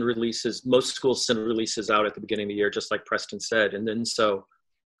they send releases. Most schools send releases out at the beginning of the year, just like Preston said. And then so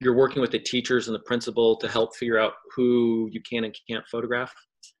you're working with the teachers and the principal to help figure out who you can and can't photograph.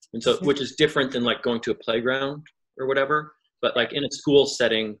 And so, which is different than like going to a playground or whatever. But like in a school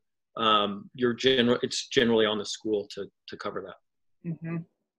setting, it's generally on the school to cover that. Mm-hmm.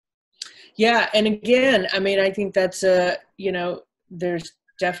 Yeah. And again, I think that's there's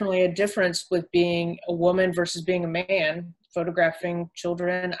definitely a difference with being a woman versus being a man photographing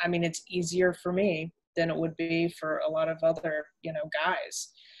children. It's easier for me than it would be for a lot of other, guys.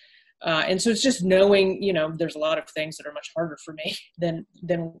 And so it's just knowing, there's a lot of things that are much harder for me than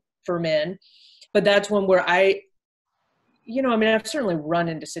for men. But that's one where I've certainly run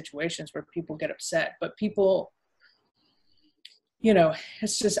into situations where people get upset, but people,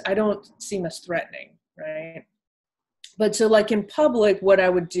 it's just, I don't seem as threatening, right? But so like in public, what I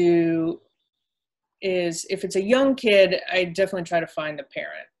would do is, if it's a young kid, I definitely try to find the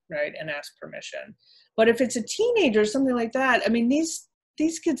parent, right, and ask permission. But if it's a teenager, something like that,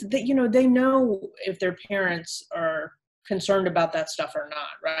 these kids, that they know if their parents are concerned about that stuff or not,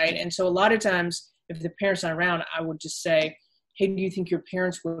 right? And so a lot of times, if the parents aren't around, I would just say, hey, do you think your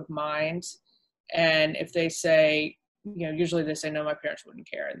parents would mind? And if they say, usually they say, no, my parents wouldn't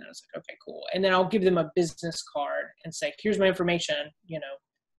care. And then it's like, okay, cool. And then I'll give them a business card and say, here's my information,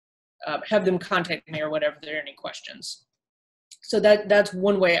 have them contact me or whatever if there are any questions. So that's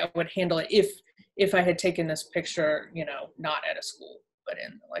one way I would handle it if I had taken this picture, you know, not at a school, but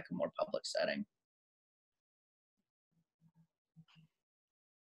in like a more public setting.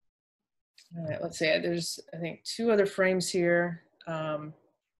 All right, let's see. There's, I think, 2 other frames here.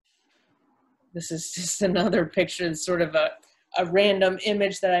 This is just another picture. It's sort of a random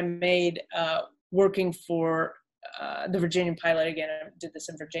image that I made working for the Virginia pilot. Again, I did this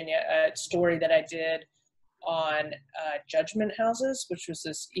in Virginia, a story that I did on judgment houses, which was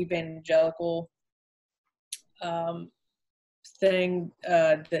this evangelical thing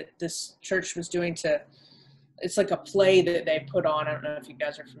that this church was doing it's like a play that they put on. I don't know if you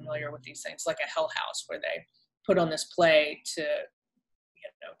guys are familiar with these things, like a Hell House, where they put on this play to, you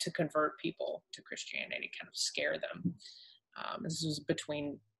know, to convert people to Christianity, kind of scare them. This was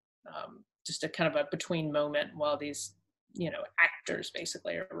between, just a kind of a between moment while these, you know, actors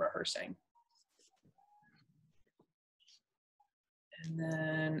basically are rehearsing. And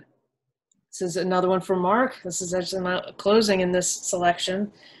then this is another one from Mark. This is actually not closing in this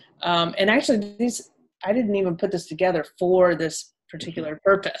selection. And actually I didn't even put this together for this particular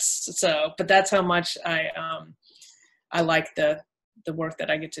purpose. So, but that's how much I like the work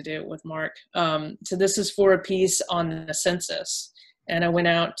that I get to do with Mark. So this is for a piece on the census. And I went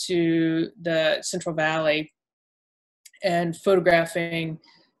out to the Central Valley and photographing,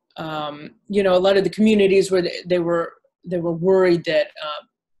 you know, a lot of the communities where they were worried that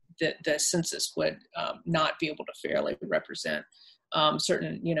that the census would not be able to fairly represent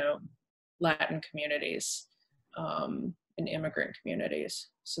certain, you know, Latin communities and immigrant communities.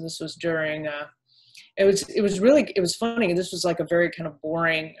 So this was during, it was funny. This was like a very kind of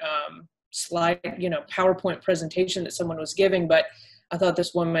boring slide, you know, PowerPoint presentation that someone was giving, but I thought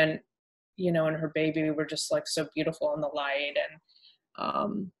this woman, you know, and her baby were just like so beautiful in the light.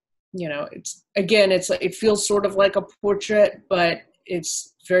 And, you know, it's like, it feels sort of like a portrait, but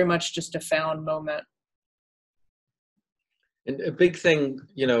it's very much just a found moment. And a big thing,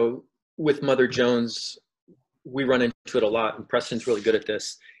 you know, with Mother Jones, we run into it a lot, and Preston's really good at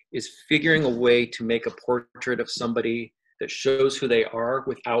this, is figuring a way to make a portrait of somebody that shows who they are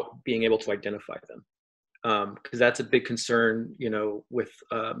without being able to identify them. Because that's a big concern, you know, with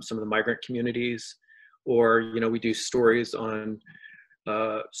some of the migrant communities, or, you know, we do stories on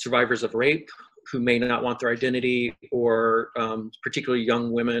survivors of rape who may not want their identity, or particularly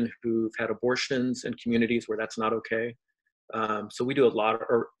young women who've had abortions in communities where that's not okay. So we do a lot of,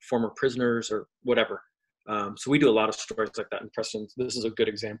 or former prisoners or whatever. So we do a lot of stories like that in Preston. This is a good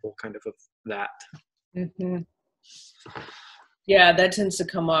example kind of that. Mm-hmm. Yeah, that tends to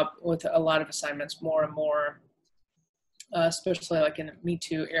come up with a lot of assignments more and more, especially like in the Me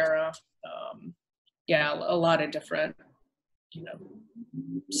Too era. Yeah, a lot of different, you know,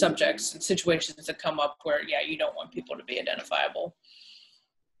 subjects and situations that come up where, yeah, you don't want people to be identifiable.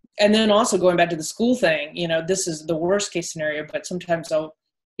 And then also going back to the school thing, you know, this is the worst case scenario, but sometimes I'll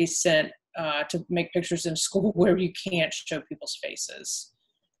be sent to make pictures in school where you can't show people's faces.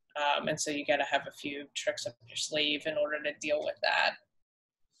 And so you got to have a few tricks up your sleeve in order to deal with that.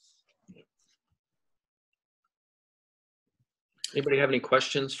 Anybody have any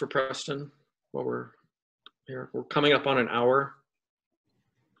questions for Preston while we're here? We're coming up on an hour.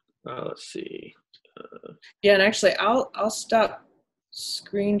 Let's see. Yeah, and actually I'll stop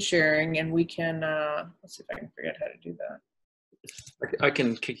screen sharing and we can, let's see if I can figure out how to do that. I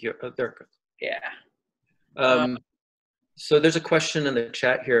can kick you, there. Yeah. So there's a question in the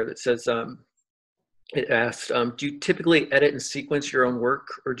chat here that says, it asked, do you typically edit and sequence your own work,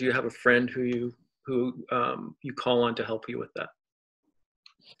 or do you have a friend who you call on to help you with that?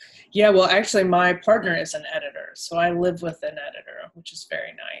 Yeah, well, actually, my partner is an editor, so I live with an editor, which is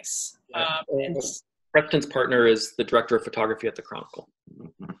very nice. Preston's partner is the director of photography at the Chronicle.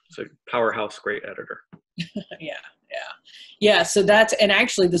 So powerhouse, great editor. Yeah. So and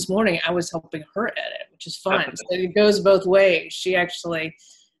actually this morning I was helping her edit, which is fun. So it goes both ways. She actually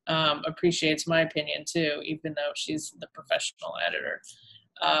appreciates my opinion too, even though she's the professional editor.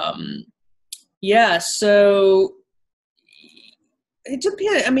 Yeah. So it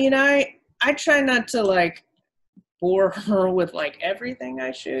depends. I mean, I try not to like bore her with like everything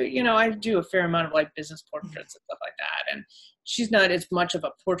I shoot. You know, I do a fair amount of like business portraits and stuff like that. And she's not as much of a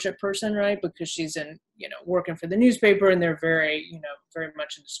portrait person, right? Because she's in, you know, working for the newspaper, and they're very, you know, very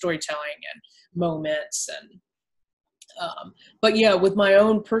much into storytelling and moments. And, but yeah, with my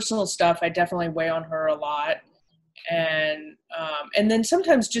own personal stuff, I definitely weigh on her a lot. And then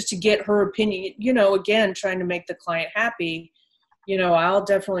sometimes just to get her opinion, you know, again, trying to make the client happy, I'll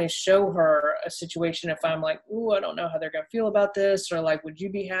definitely show her a situation if I'm like, ooh, I don't know how they're going to feel about this, or like, would you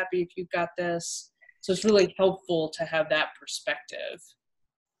be happy if you got this? So it's really helpful to have that perspective.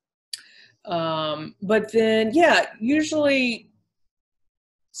 But then, yeah, usually,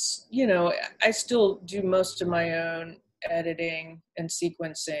 I still do most of my own editing and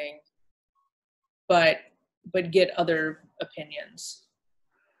sequencing, but get other opinions.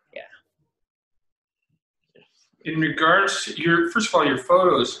 Yeah. In regards to first of all, your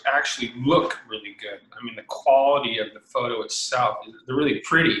photos actually look really good. I mean, the quality of the photo itself, they're really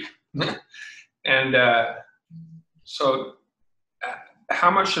pretty. And so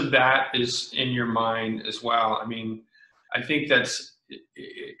how much of that is in your mind as well? I mean, I think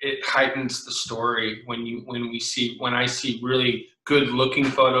it heightens the story when I see really good looking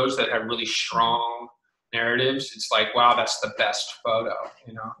photos that have really strong narratives. It's like, wow, that's the best photo,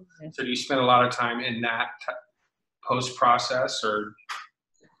 So do you spend a lot of time in that post process, or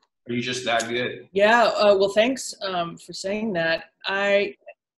are you just that good? Yeah. Well, thanks for saying that. I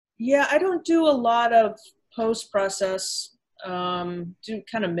don't do a lot of post process. Do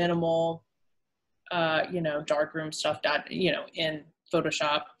kind of minimal, darkroom stuff, in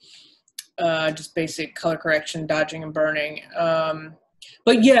Photoshop, just basic color correction, dodging and burning.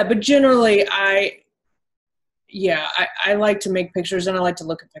 But generally I like to make pictures, and I like to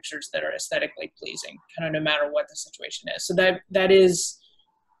look at pictures that are aesthetically pleasing, kind of no matter what the situation is. So that is,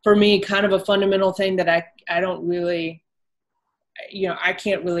 for me, kind of a fundamental thing that I don't really, I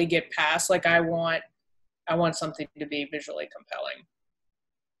can't really get past. Like I want something to be visually compelling.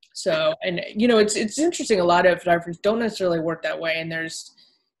 So, and it's interesting. A lot of photographers don't necessarily work that way, and there's,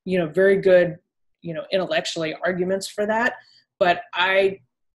 very good, intellectually arguments for that. But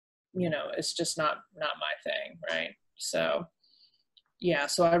it's just not my thing, right? So, yeah.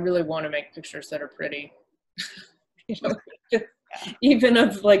 So I really want to make pictures that are pretty, even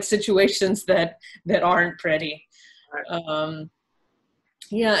of like situations that aren't pretty.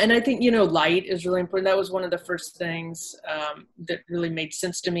 Yeah, and I think, light is really important. That was one of the first things that really made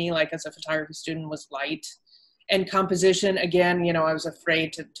sense to me, like as a photography student, was light. And composition, again, I was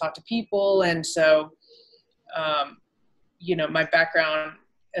afraid to talk to people. And so, my background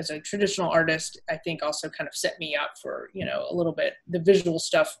as a traditional artist, I think also kind of set me up for, a little bit. The visual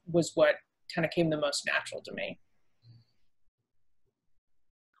stuff was what kind of came the most natural to me.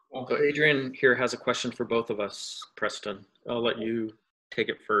 So Adrian here has a question for both of us, Preston. I'll let you take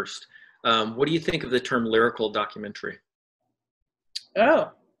it first. What do you think of the term lyrical documentary?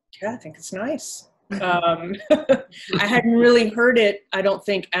 Oh, yeah, I think it's nice. I hadn't really heard it, I don't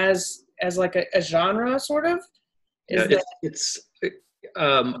think, as like a genre, sort of.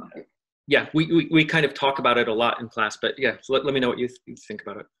 We kind of talk about it a lot in class, but yeah, so let me know what you think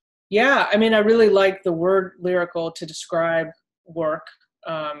about it. Yeah, I mean, I really like the word lyrical to describe work,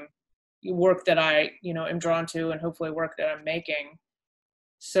 work that I, am drawn to, and hopefully work that I'm making.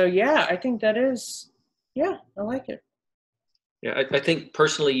 So yeah, I think that is, I like it. Yeah, I think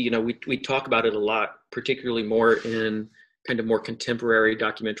personally, we talk about it a lot, particularly more in kind of more contemporary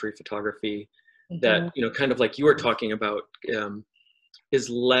documentary photography, that, kind of like you were talking about, is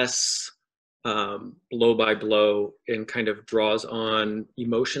less blow by blow and kind of draws on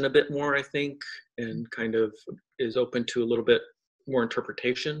emotion a bit more, I think, and kind of is open to a little bit more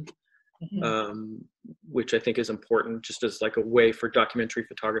interpretation, which I think is important, just as like a way for documentary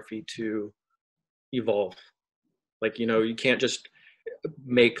photography to evolve. Like, you can't just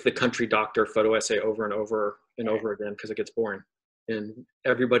make the country doctor photo essay over and over and over again, because it gets boring. And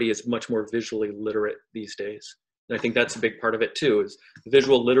everybody is much more visually literate these days. And I think that's a big part of it too, is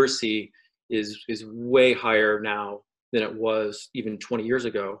visual literacy is way higher now than it was even 20 years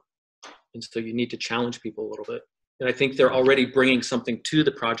ago. And so you need to challenge people a little bit. And I think they're already bringing something to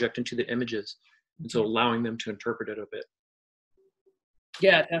the project and to the images. And so allowing them to interpret it a bit.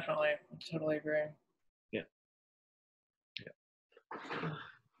 Yeah, definitely. I totally agree. Yeah.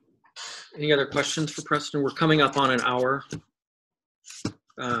 Any other questions for Preston? We're coming up on an hour.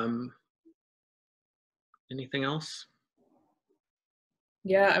 Anything else?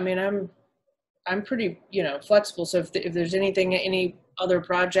 Yeah, I mean, I'm pretty, flexible. So if there's any other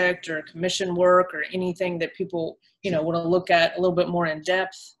project or commission work or anything that people, want to look at a little bit more in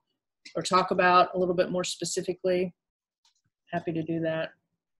depth or talk about a little bit more specifically, happy to do that.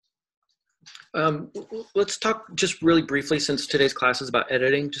 Let's talk just really briefly, since today's class is about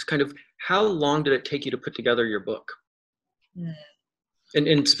editing, just kind of how long did it take you to put together your book?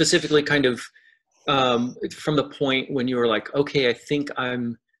 And specifically kind of from the point when you were like, okay, I think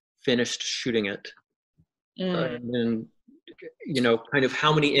I'm finished shooting it. And then, kind of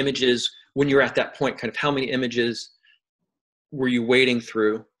how many images, when you're at that point, kind of how many images were you wading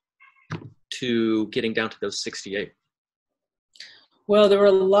through to getting down to those 68? Well, there were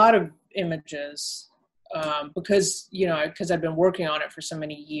a lot of images because, because I've been working on it for so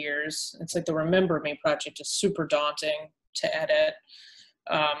many years. It's like the Remember Me project is super daunting to edit.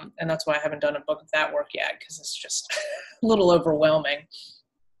 And that's why I haven't done a book of that work yet, because it's just a little overwhelming.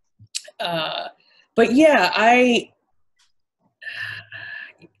 But yeah,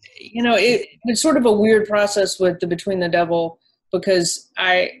 it's sort of a weird process with the Between the Devil, because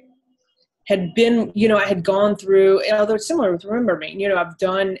I had been, I had gone through, although it's similar with Remember Me, I've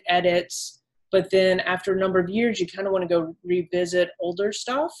done edits, but then after a number of years, you kind of want to go revisit older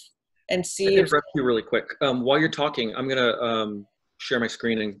stuff and see. I can interrupt you really quick. While you're talking, I'm going to share my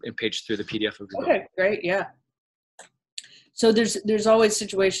screen and page through the PDF of the book. Okay, great, yeah. So there's always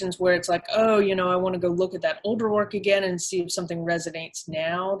situations where it's like, oh, I want to go look at that older work again and see if something resonates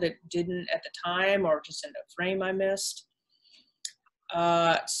now that didn't at the time, or just in a frame I missed.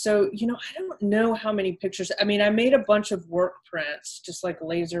 So, I don't know how many pictures. I mean, I made a bunch of work prints, just like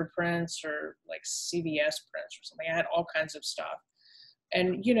laser prints or like CVS prints or something. I had all kinds of stuff.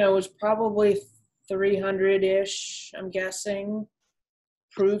 And, it was probably 300-ish, I'm guessing,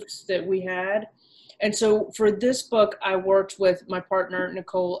 proofs that we had. And so for this book, I worked with my partner,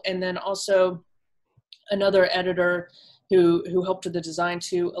 Nicole, and then also another editor who helped with the design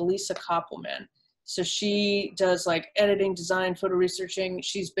too, Elisa Koppelman. So she does like editing, design, photo researching.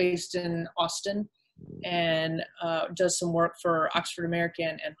 She's based in Austin and does some work for Oxford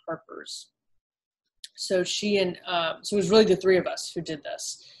American and Harper's. So so it was really the three of us who did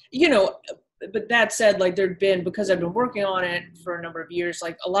this. But that said, like because I've been working on it for a number of years,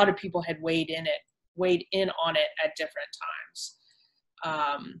 like a lot of people had weighed in on it at different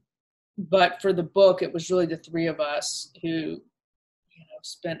times. But for the book, it was really the three of us who,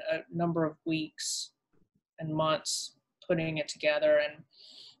 spent a number of weeks and months putting it together. And,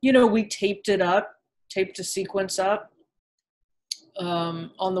 we taped the sequence up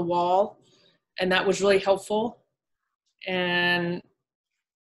on the wall, and that was really helpful. And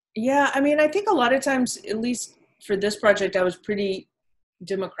yeah, I mean, I think a lot of times, at least for this project, I was pretty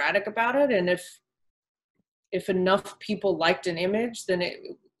democratic about it. And if enough people liked an image, then it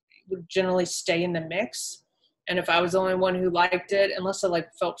would generally stay in the mix. And if I was the only one who liked it, unless I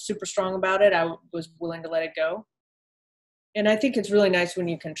felt super strong about it, I was willing to let it go. And I think it's really nice when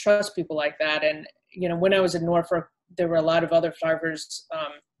you can trust people like that. And, when I was in Norfolk, there were a lot of other photographers.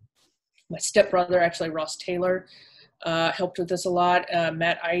 My stepbrother, actually, Ross Taylor, helped with this a lot.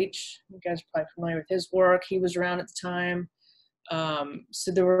 Matt Eich, you guys are probably familiar with his work. He was around at the time.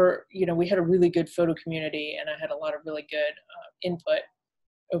 So there were, we had a really good photo community, and I had a lot of really good input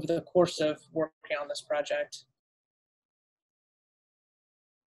over the course of working on this project.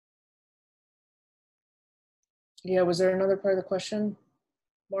 Yeah, was there another part of the question,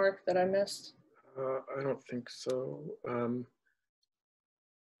 Mark, that I missed? I don't think so.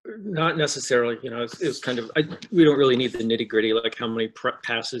 Not necessarily, it was kind of, we don't really need the nitty gritty, like how many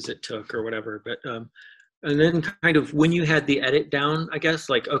passes it took or whatever, but, and then kind of when you had the edit down, I guess,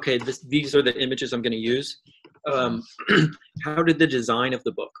 like, okay, these are the images I'm going to use. How did the design of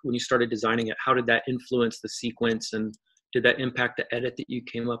the book, when you started designing it, how did that influence the sequence, and did that impact the edit that you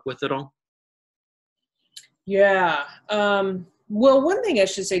came up with at all? Yeah. Well, one thing I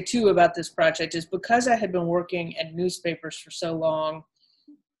should say too about this project is because I had been working at newspapers for so long,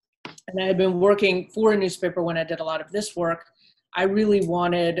 and I had been working for a newspaper when I did a lot of this work, I really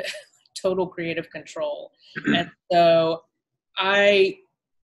wanted total creative control. And so I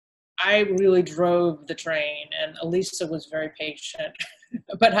really drove the train, and Elisa was very patient,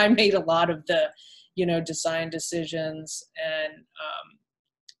 but I made a lot of the, design decisions, and,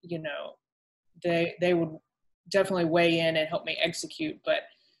 they would definitely weigh in and help me execute. But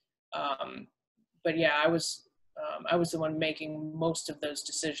yeah, I was the one making most of those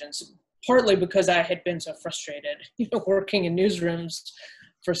decisions, partly because I had been so frustrated, working in newsrooms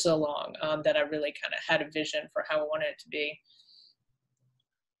for so long, that I really kind of had a vision for how I wanted it to be.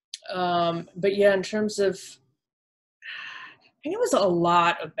 But yeah, in terms of, I think it was a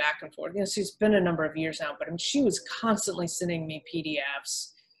lot of back and forth. She's been a number of years now, but I mean, she was constantly sending me PDFs.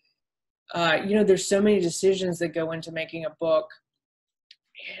 There's so many decisions that go into making a book.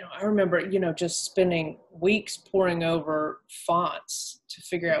 I remember, just spending weeks poring over fonts to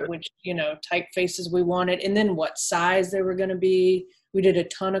figure out which, typefaces we wanted, and then what size they were going to be. We did a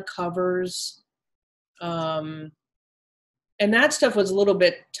ton of covers. And that stuff was a little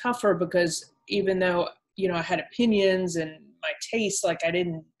bit tougher because even though, I had opinions and my taste, like I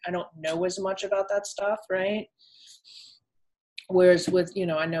don't know as much about that stuff, right? Whereas with,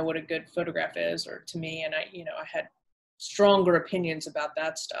 I know what a good photograph is, or to me, and I had stronger opinions about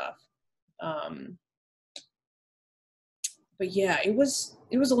that stuff. But yeah, it was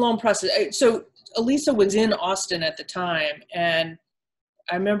a long process. So Elisa was in Austin at the time, and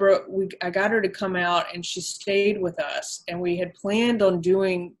I remember I got her to come out, and she stayed with us, and we had planned on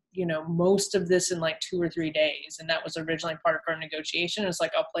doing, you know, most of this in like 2 or 3 days. And that was originally part of our negotiation. It's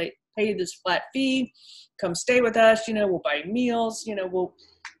like, I'll pay you this flat fee, come stay with us, you know, we'll buy you meals, you know, we'll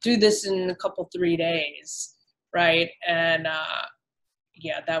do this in a couple, 3 days. Right. And,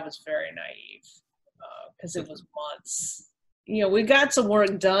 yeah, that was very naive, because it was months. You know, we got some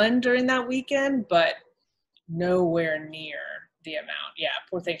work done during that weekend, but nowhere near the amount. Yeah,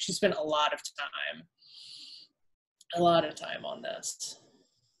 poor thing. She spent a lot of time on this.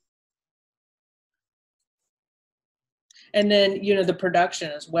 And then, you know, the production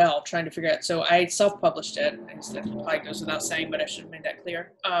as well, trying to figure out. So I self-published it. I guess that probably goes without saying, but I should have made that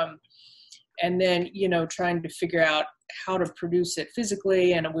clear. And then, you know, trying to figure out how to produce it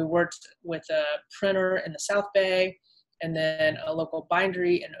physically. And we worked with a printer in the South Bay, and then a local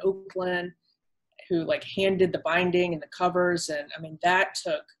bindery in Oakland who like hand-did the binding and the covers. And I mean, that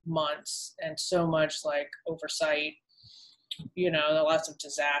took months and so much like oversight, you know, lots of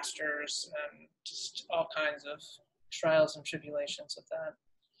disasters and just all kinds of trials and tribulations with that.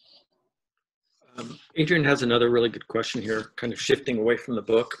 Adrian has another really good question here, kind of shifting away from the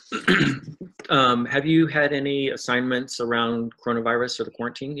book. Have you had any assignments around coronavirus or the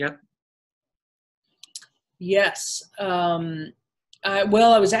quarantine yet? Yes. Well,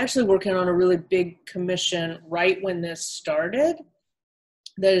 I was actually working on a really big commission right when this started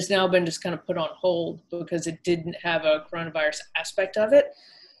that has now been just kind of put on hold because it didn't have a coronavirus aspect of it.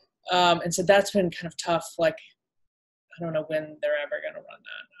 And so that's been kind of tough. Like, I don't know when they're ever going to run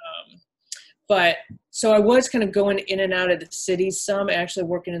that. But so I was kind of going in and out of the cities some, actually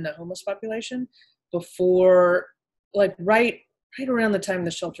working in the homeless population before, like right around the time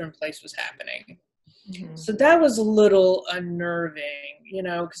the shelter in place was happening. Mm-hmm. So that was a little unnerving, you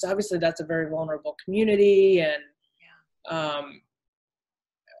know, because obviously that's a very vulnerable community, and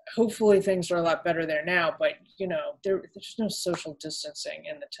hopefully things are a lot better there now, but you know, there's no social distancing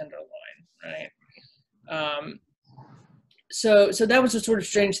in the Tenderloin, right? So that was a sort of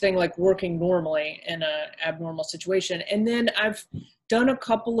strange thing, like working normally in an abnormal situation. And then I've done a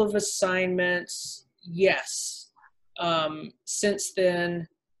couple of assignments, yes, since then,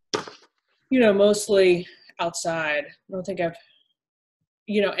 you know, mostly outside. I don't think I've,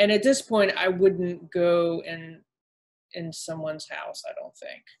 you know, and at this point I wouldn't go in someone's house, I don't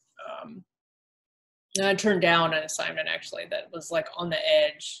think. And I turned down an assignment actually that was like on the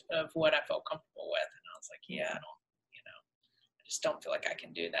edge of what I felt comfortable with. And I was like, yeah, I just don't feel like I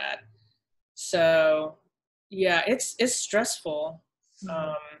can do that. So yeah, it's stressful.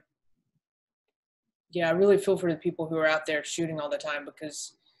 Mm-hmm. Yeah, I really feel for the people who are out there shooting all the time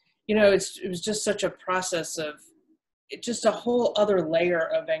because, you know, it was just such a process of it, just a whole other layer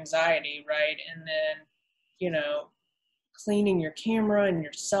of anxiety, right? And then, you know, cleaning your camera and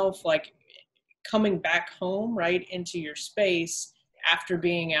yourself, like coming back home, right, into your space after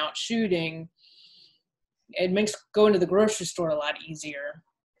being out shooting. It makes going to the grocery store a lot easier,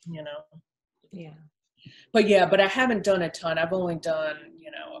 you know? Yeah. But I haven't done a ton. I've only done,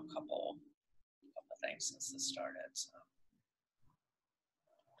 you know, a couple things since this started, so.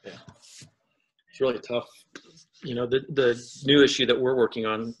 Yeah. It's really tough. You know, the new issue that we're working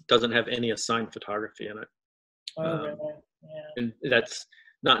on doesn't have any assigned photography in it. Oh, really? Yeah. And that's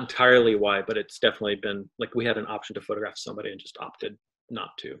not entirely why, but it's definitely been, like, we had an option to photograph somebody and just opted not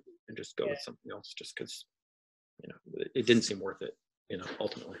to and just go with something else just because, you know, it didn't seem worth it, you know,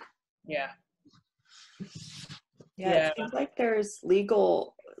 ultimately. Yeah. Yeah, it seems like there's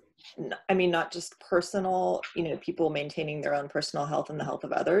legal, I mean, not just personal, you know, people maintaining their own personal health and the health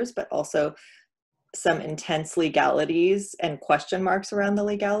of others, but also some intense legalities and question marks around the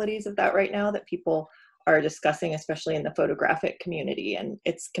legalities of that right now that people are discussing, especially in the photographic community, and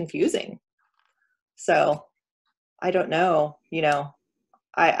it's confusing. So I don't know, you know,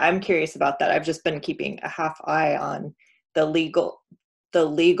 I'm curious about that. I've just been keeping a half eye on the legal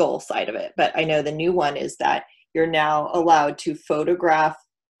side of it. But I know the new one is that you're now allowed to photograph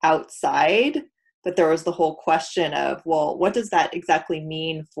outside, but there was the whole question of, well, what does that exactly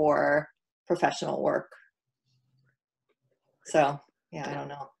mean for professional work? So, yeah, I don't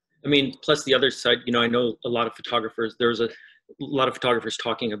know. I mean, plus the other side, you know, I know a lot of photographers, there's a lot of photographers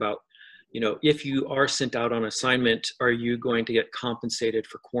talking about, you know, if you are sent out on assignment, are you going to get compensated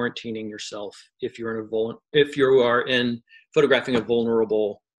for quarantining yourself if you are in photographing a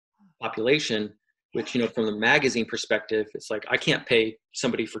vulnerable population, which, you know, from the magazine perspective, it's like, I can't pay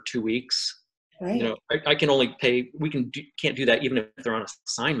somebody for 2 weeks Right. You know, I can only pay, can't do that even if they're on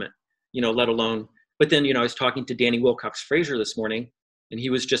assignment, you know, let alone, but then, you know, I was talking to Danny Wilcox Frazier this morning, and he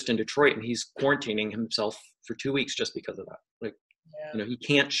was just in Detroit, and he's quarantining himself for 2 weeks just because of that. Like, you know, he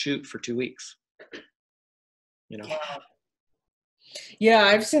can't shoot for 2 weeks, you know. Yeah,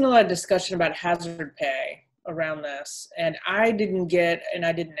 I've seen a lot of discussion about hazard pay around this, and I didn't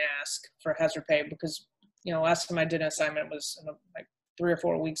ask for hazard pay because, you know, last time I did an assignment was like 3 or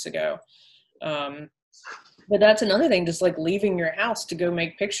 4 weeks ago. But that's another thing, just like leaving your house to go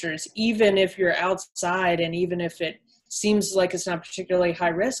make pictures, even if you're outside and even if it seems like it's not particularly high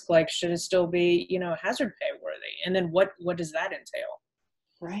risk, like should it still be, you know, hazard pay worthy? And then what does that entail?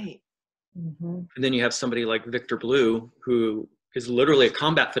 Right. Mm-hmm. And then you have somebody like Victor Blue, who is literally a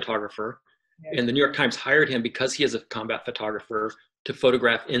combat photographer. Yeah. And the New York Times hired him because he is a combat photographer to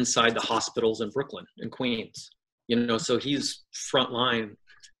photograph inside the hospitals in Brooklyn and Queens. You know, so he's frontline.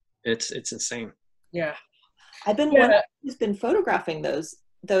 It's insane. Yeah. I've been wondering who's been photographing those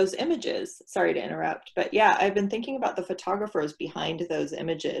images. Sorry to interrupt, but yeah, I've been thinking about the photographers behind those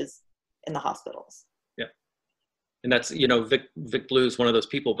images in the hospitals. Yeah. And that's, you know, Vic Blue is one of those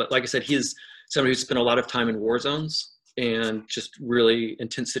people, but like I said, he's somebody who spent a lot of time in war zones and just really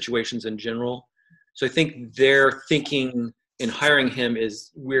intense situations in general. So I think their thinking in hiring him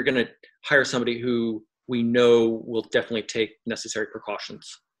is we're going to hire somebody who we know will definitely take necessary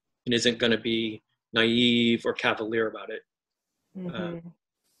precautions and isn't going to be naive or cavalier about it. Mm-hmm.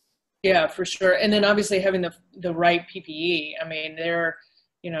 Yeah, for sure. And then obviously having the right PPE. I mean,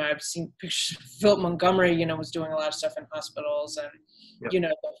 you know, I've seen pictures. Philip Montgomery, you know, was doing a lot of stuff in hospitals, and you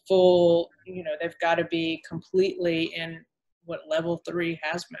know, the full, you know, they've got to be completely in level 3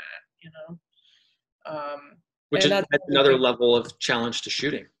 hazmat, you know. Which is another level of challenge to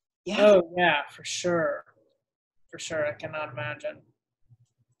shooting. Yeah. Oh yeah, for sure. For sure. I cannot imagine.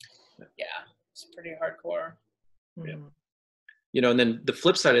 Yeah. It's pretty hardcore. Yeah. You know, and then the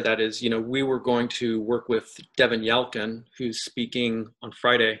flip side of that is, you know, we were going to work with Devin Yalkin, who's speaking on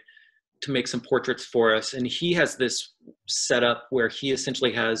Friday, to make some portraits for us. And he has this setup where he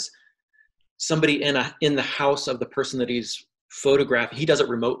essentially has somebody in the house of the person that he's photographing. He does it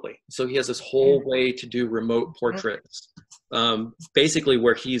remotely. So he has this whole way to do remote portraits, basically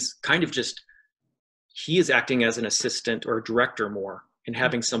where he's kind of he is acting as an assistant or a director more, and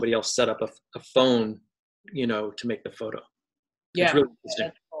having somebody else set up a phone, you know, to make the photo. Yeah. It's really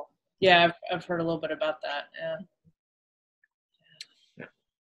interesting. Cool. Yeah, I've heard a little bit about that. Yeah.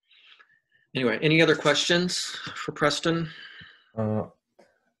 Anyway, any other questions for Preston?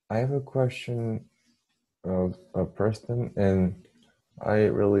 I have a question of Preston, and I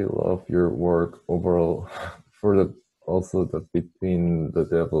really love your work overall for also the Between the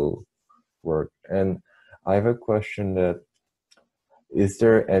Devil work. And I have a question that, is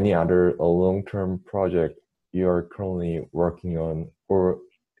there any other long-term project you are currently working on? Or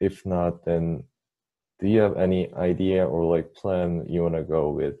if not, then do you have any idea or like plan you want to go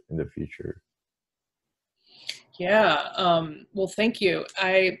with in the future? Yeah, well, thank you.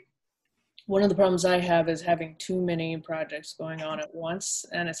 One of the problems I have is having too many projects going on at once,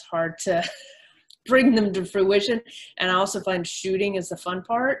 and it's hard to bring them to fruition. And I also find shooting is the fun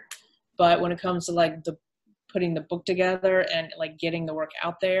part, but when it comes to like putting the book together and like getting the work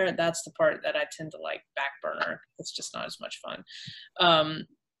out there, that's the part that I tend to like back burner. It's just not as much fun.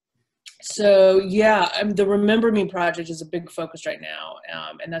 So yeah, the Remember Me project is a big focus right now,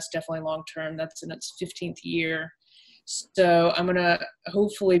 and that's definitely long term. That's in its 15th year. So I'm gonna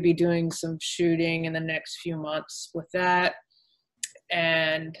hopefully be doing some shooting in the next few months with that,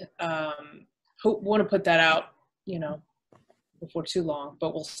 and want to put that out, you know, before too long,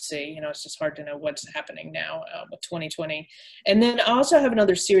 but we'll see. You know, it's just hard to know what's happening now with 2020. And then I also have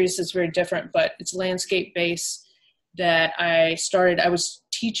another series that's very different, but it's landscape based that I started. I was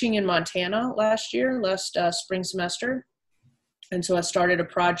teaching in Montana last spring semester. And so I started a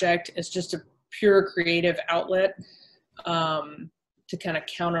project as just a pure creative outlet to kind of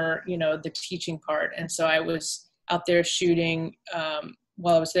counter, you know, the teaching part. And so I was out there shooting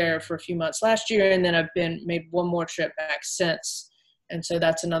while I was there for a few months last year, and then I've made one more trip back since. And so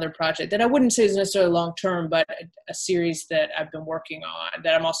that's another project that I wouldn't say is necessarily long-term, but a series that I've been working on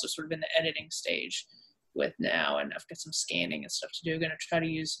that I'm also sort of in the editing stage with now. And I've got some scanning and stuff to do. I'm going to try to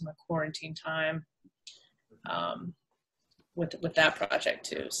use my quarantine time with that project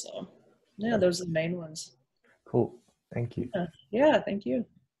too. So yeah, those are the main ones. Cool. Thank you. Yeah, thank you.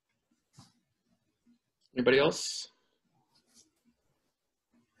 Anybody else?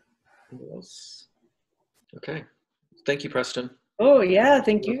 Anybody else? Okay. Thank you, Preston. Oh yeah,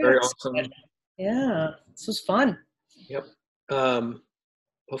 thank you. Very awesome. Yeah, this was fun. Yep.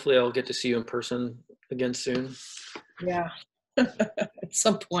 hopefully I'll get to see you in person again soon. Yeah. At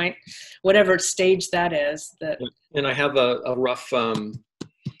some point, whatever stage that is. And I have a rough,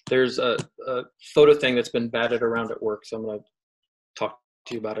 there's a photo thing that's been batted around at work, so I'm going to talk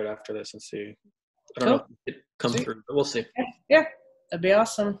to you about it after this and see. I don't know if it comes through, but we'll see. Yeah, that'd be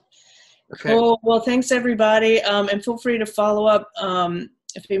awesome. Okay. Cool. Well, thanks everybody. And feel free to follow up.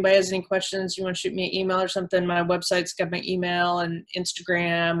 If anybody has any questions, you want to shoot me an email or something, my website's got my email and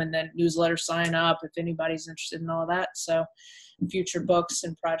Instagram, and then newsletter sign up if anybody's interested in all that. So future books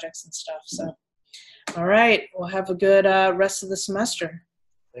and projects and stuff. So, all right. Well, have a good rest of the semester.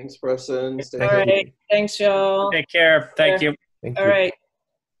 Thanks, Preston. All right. Thanks, y'all. Take care. Thank you. Thank All you. right.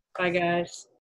 Bye, guys.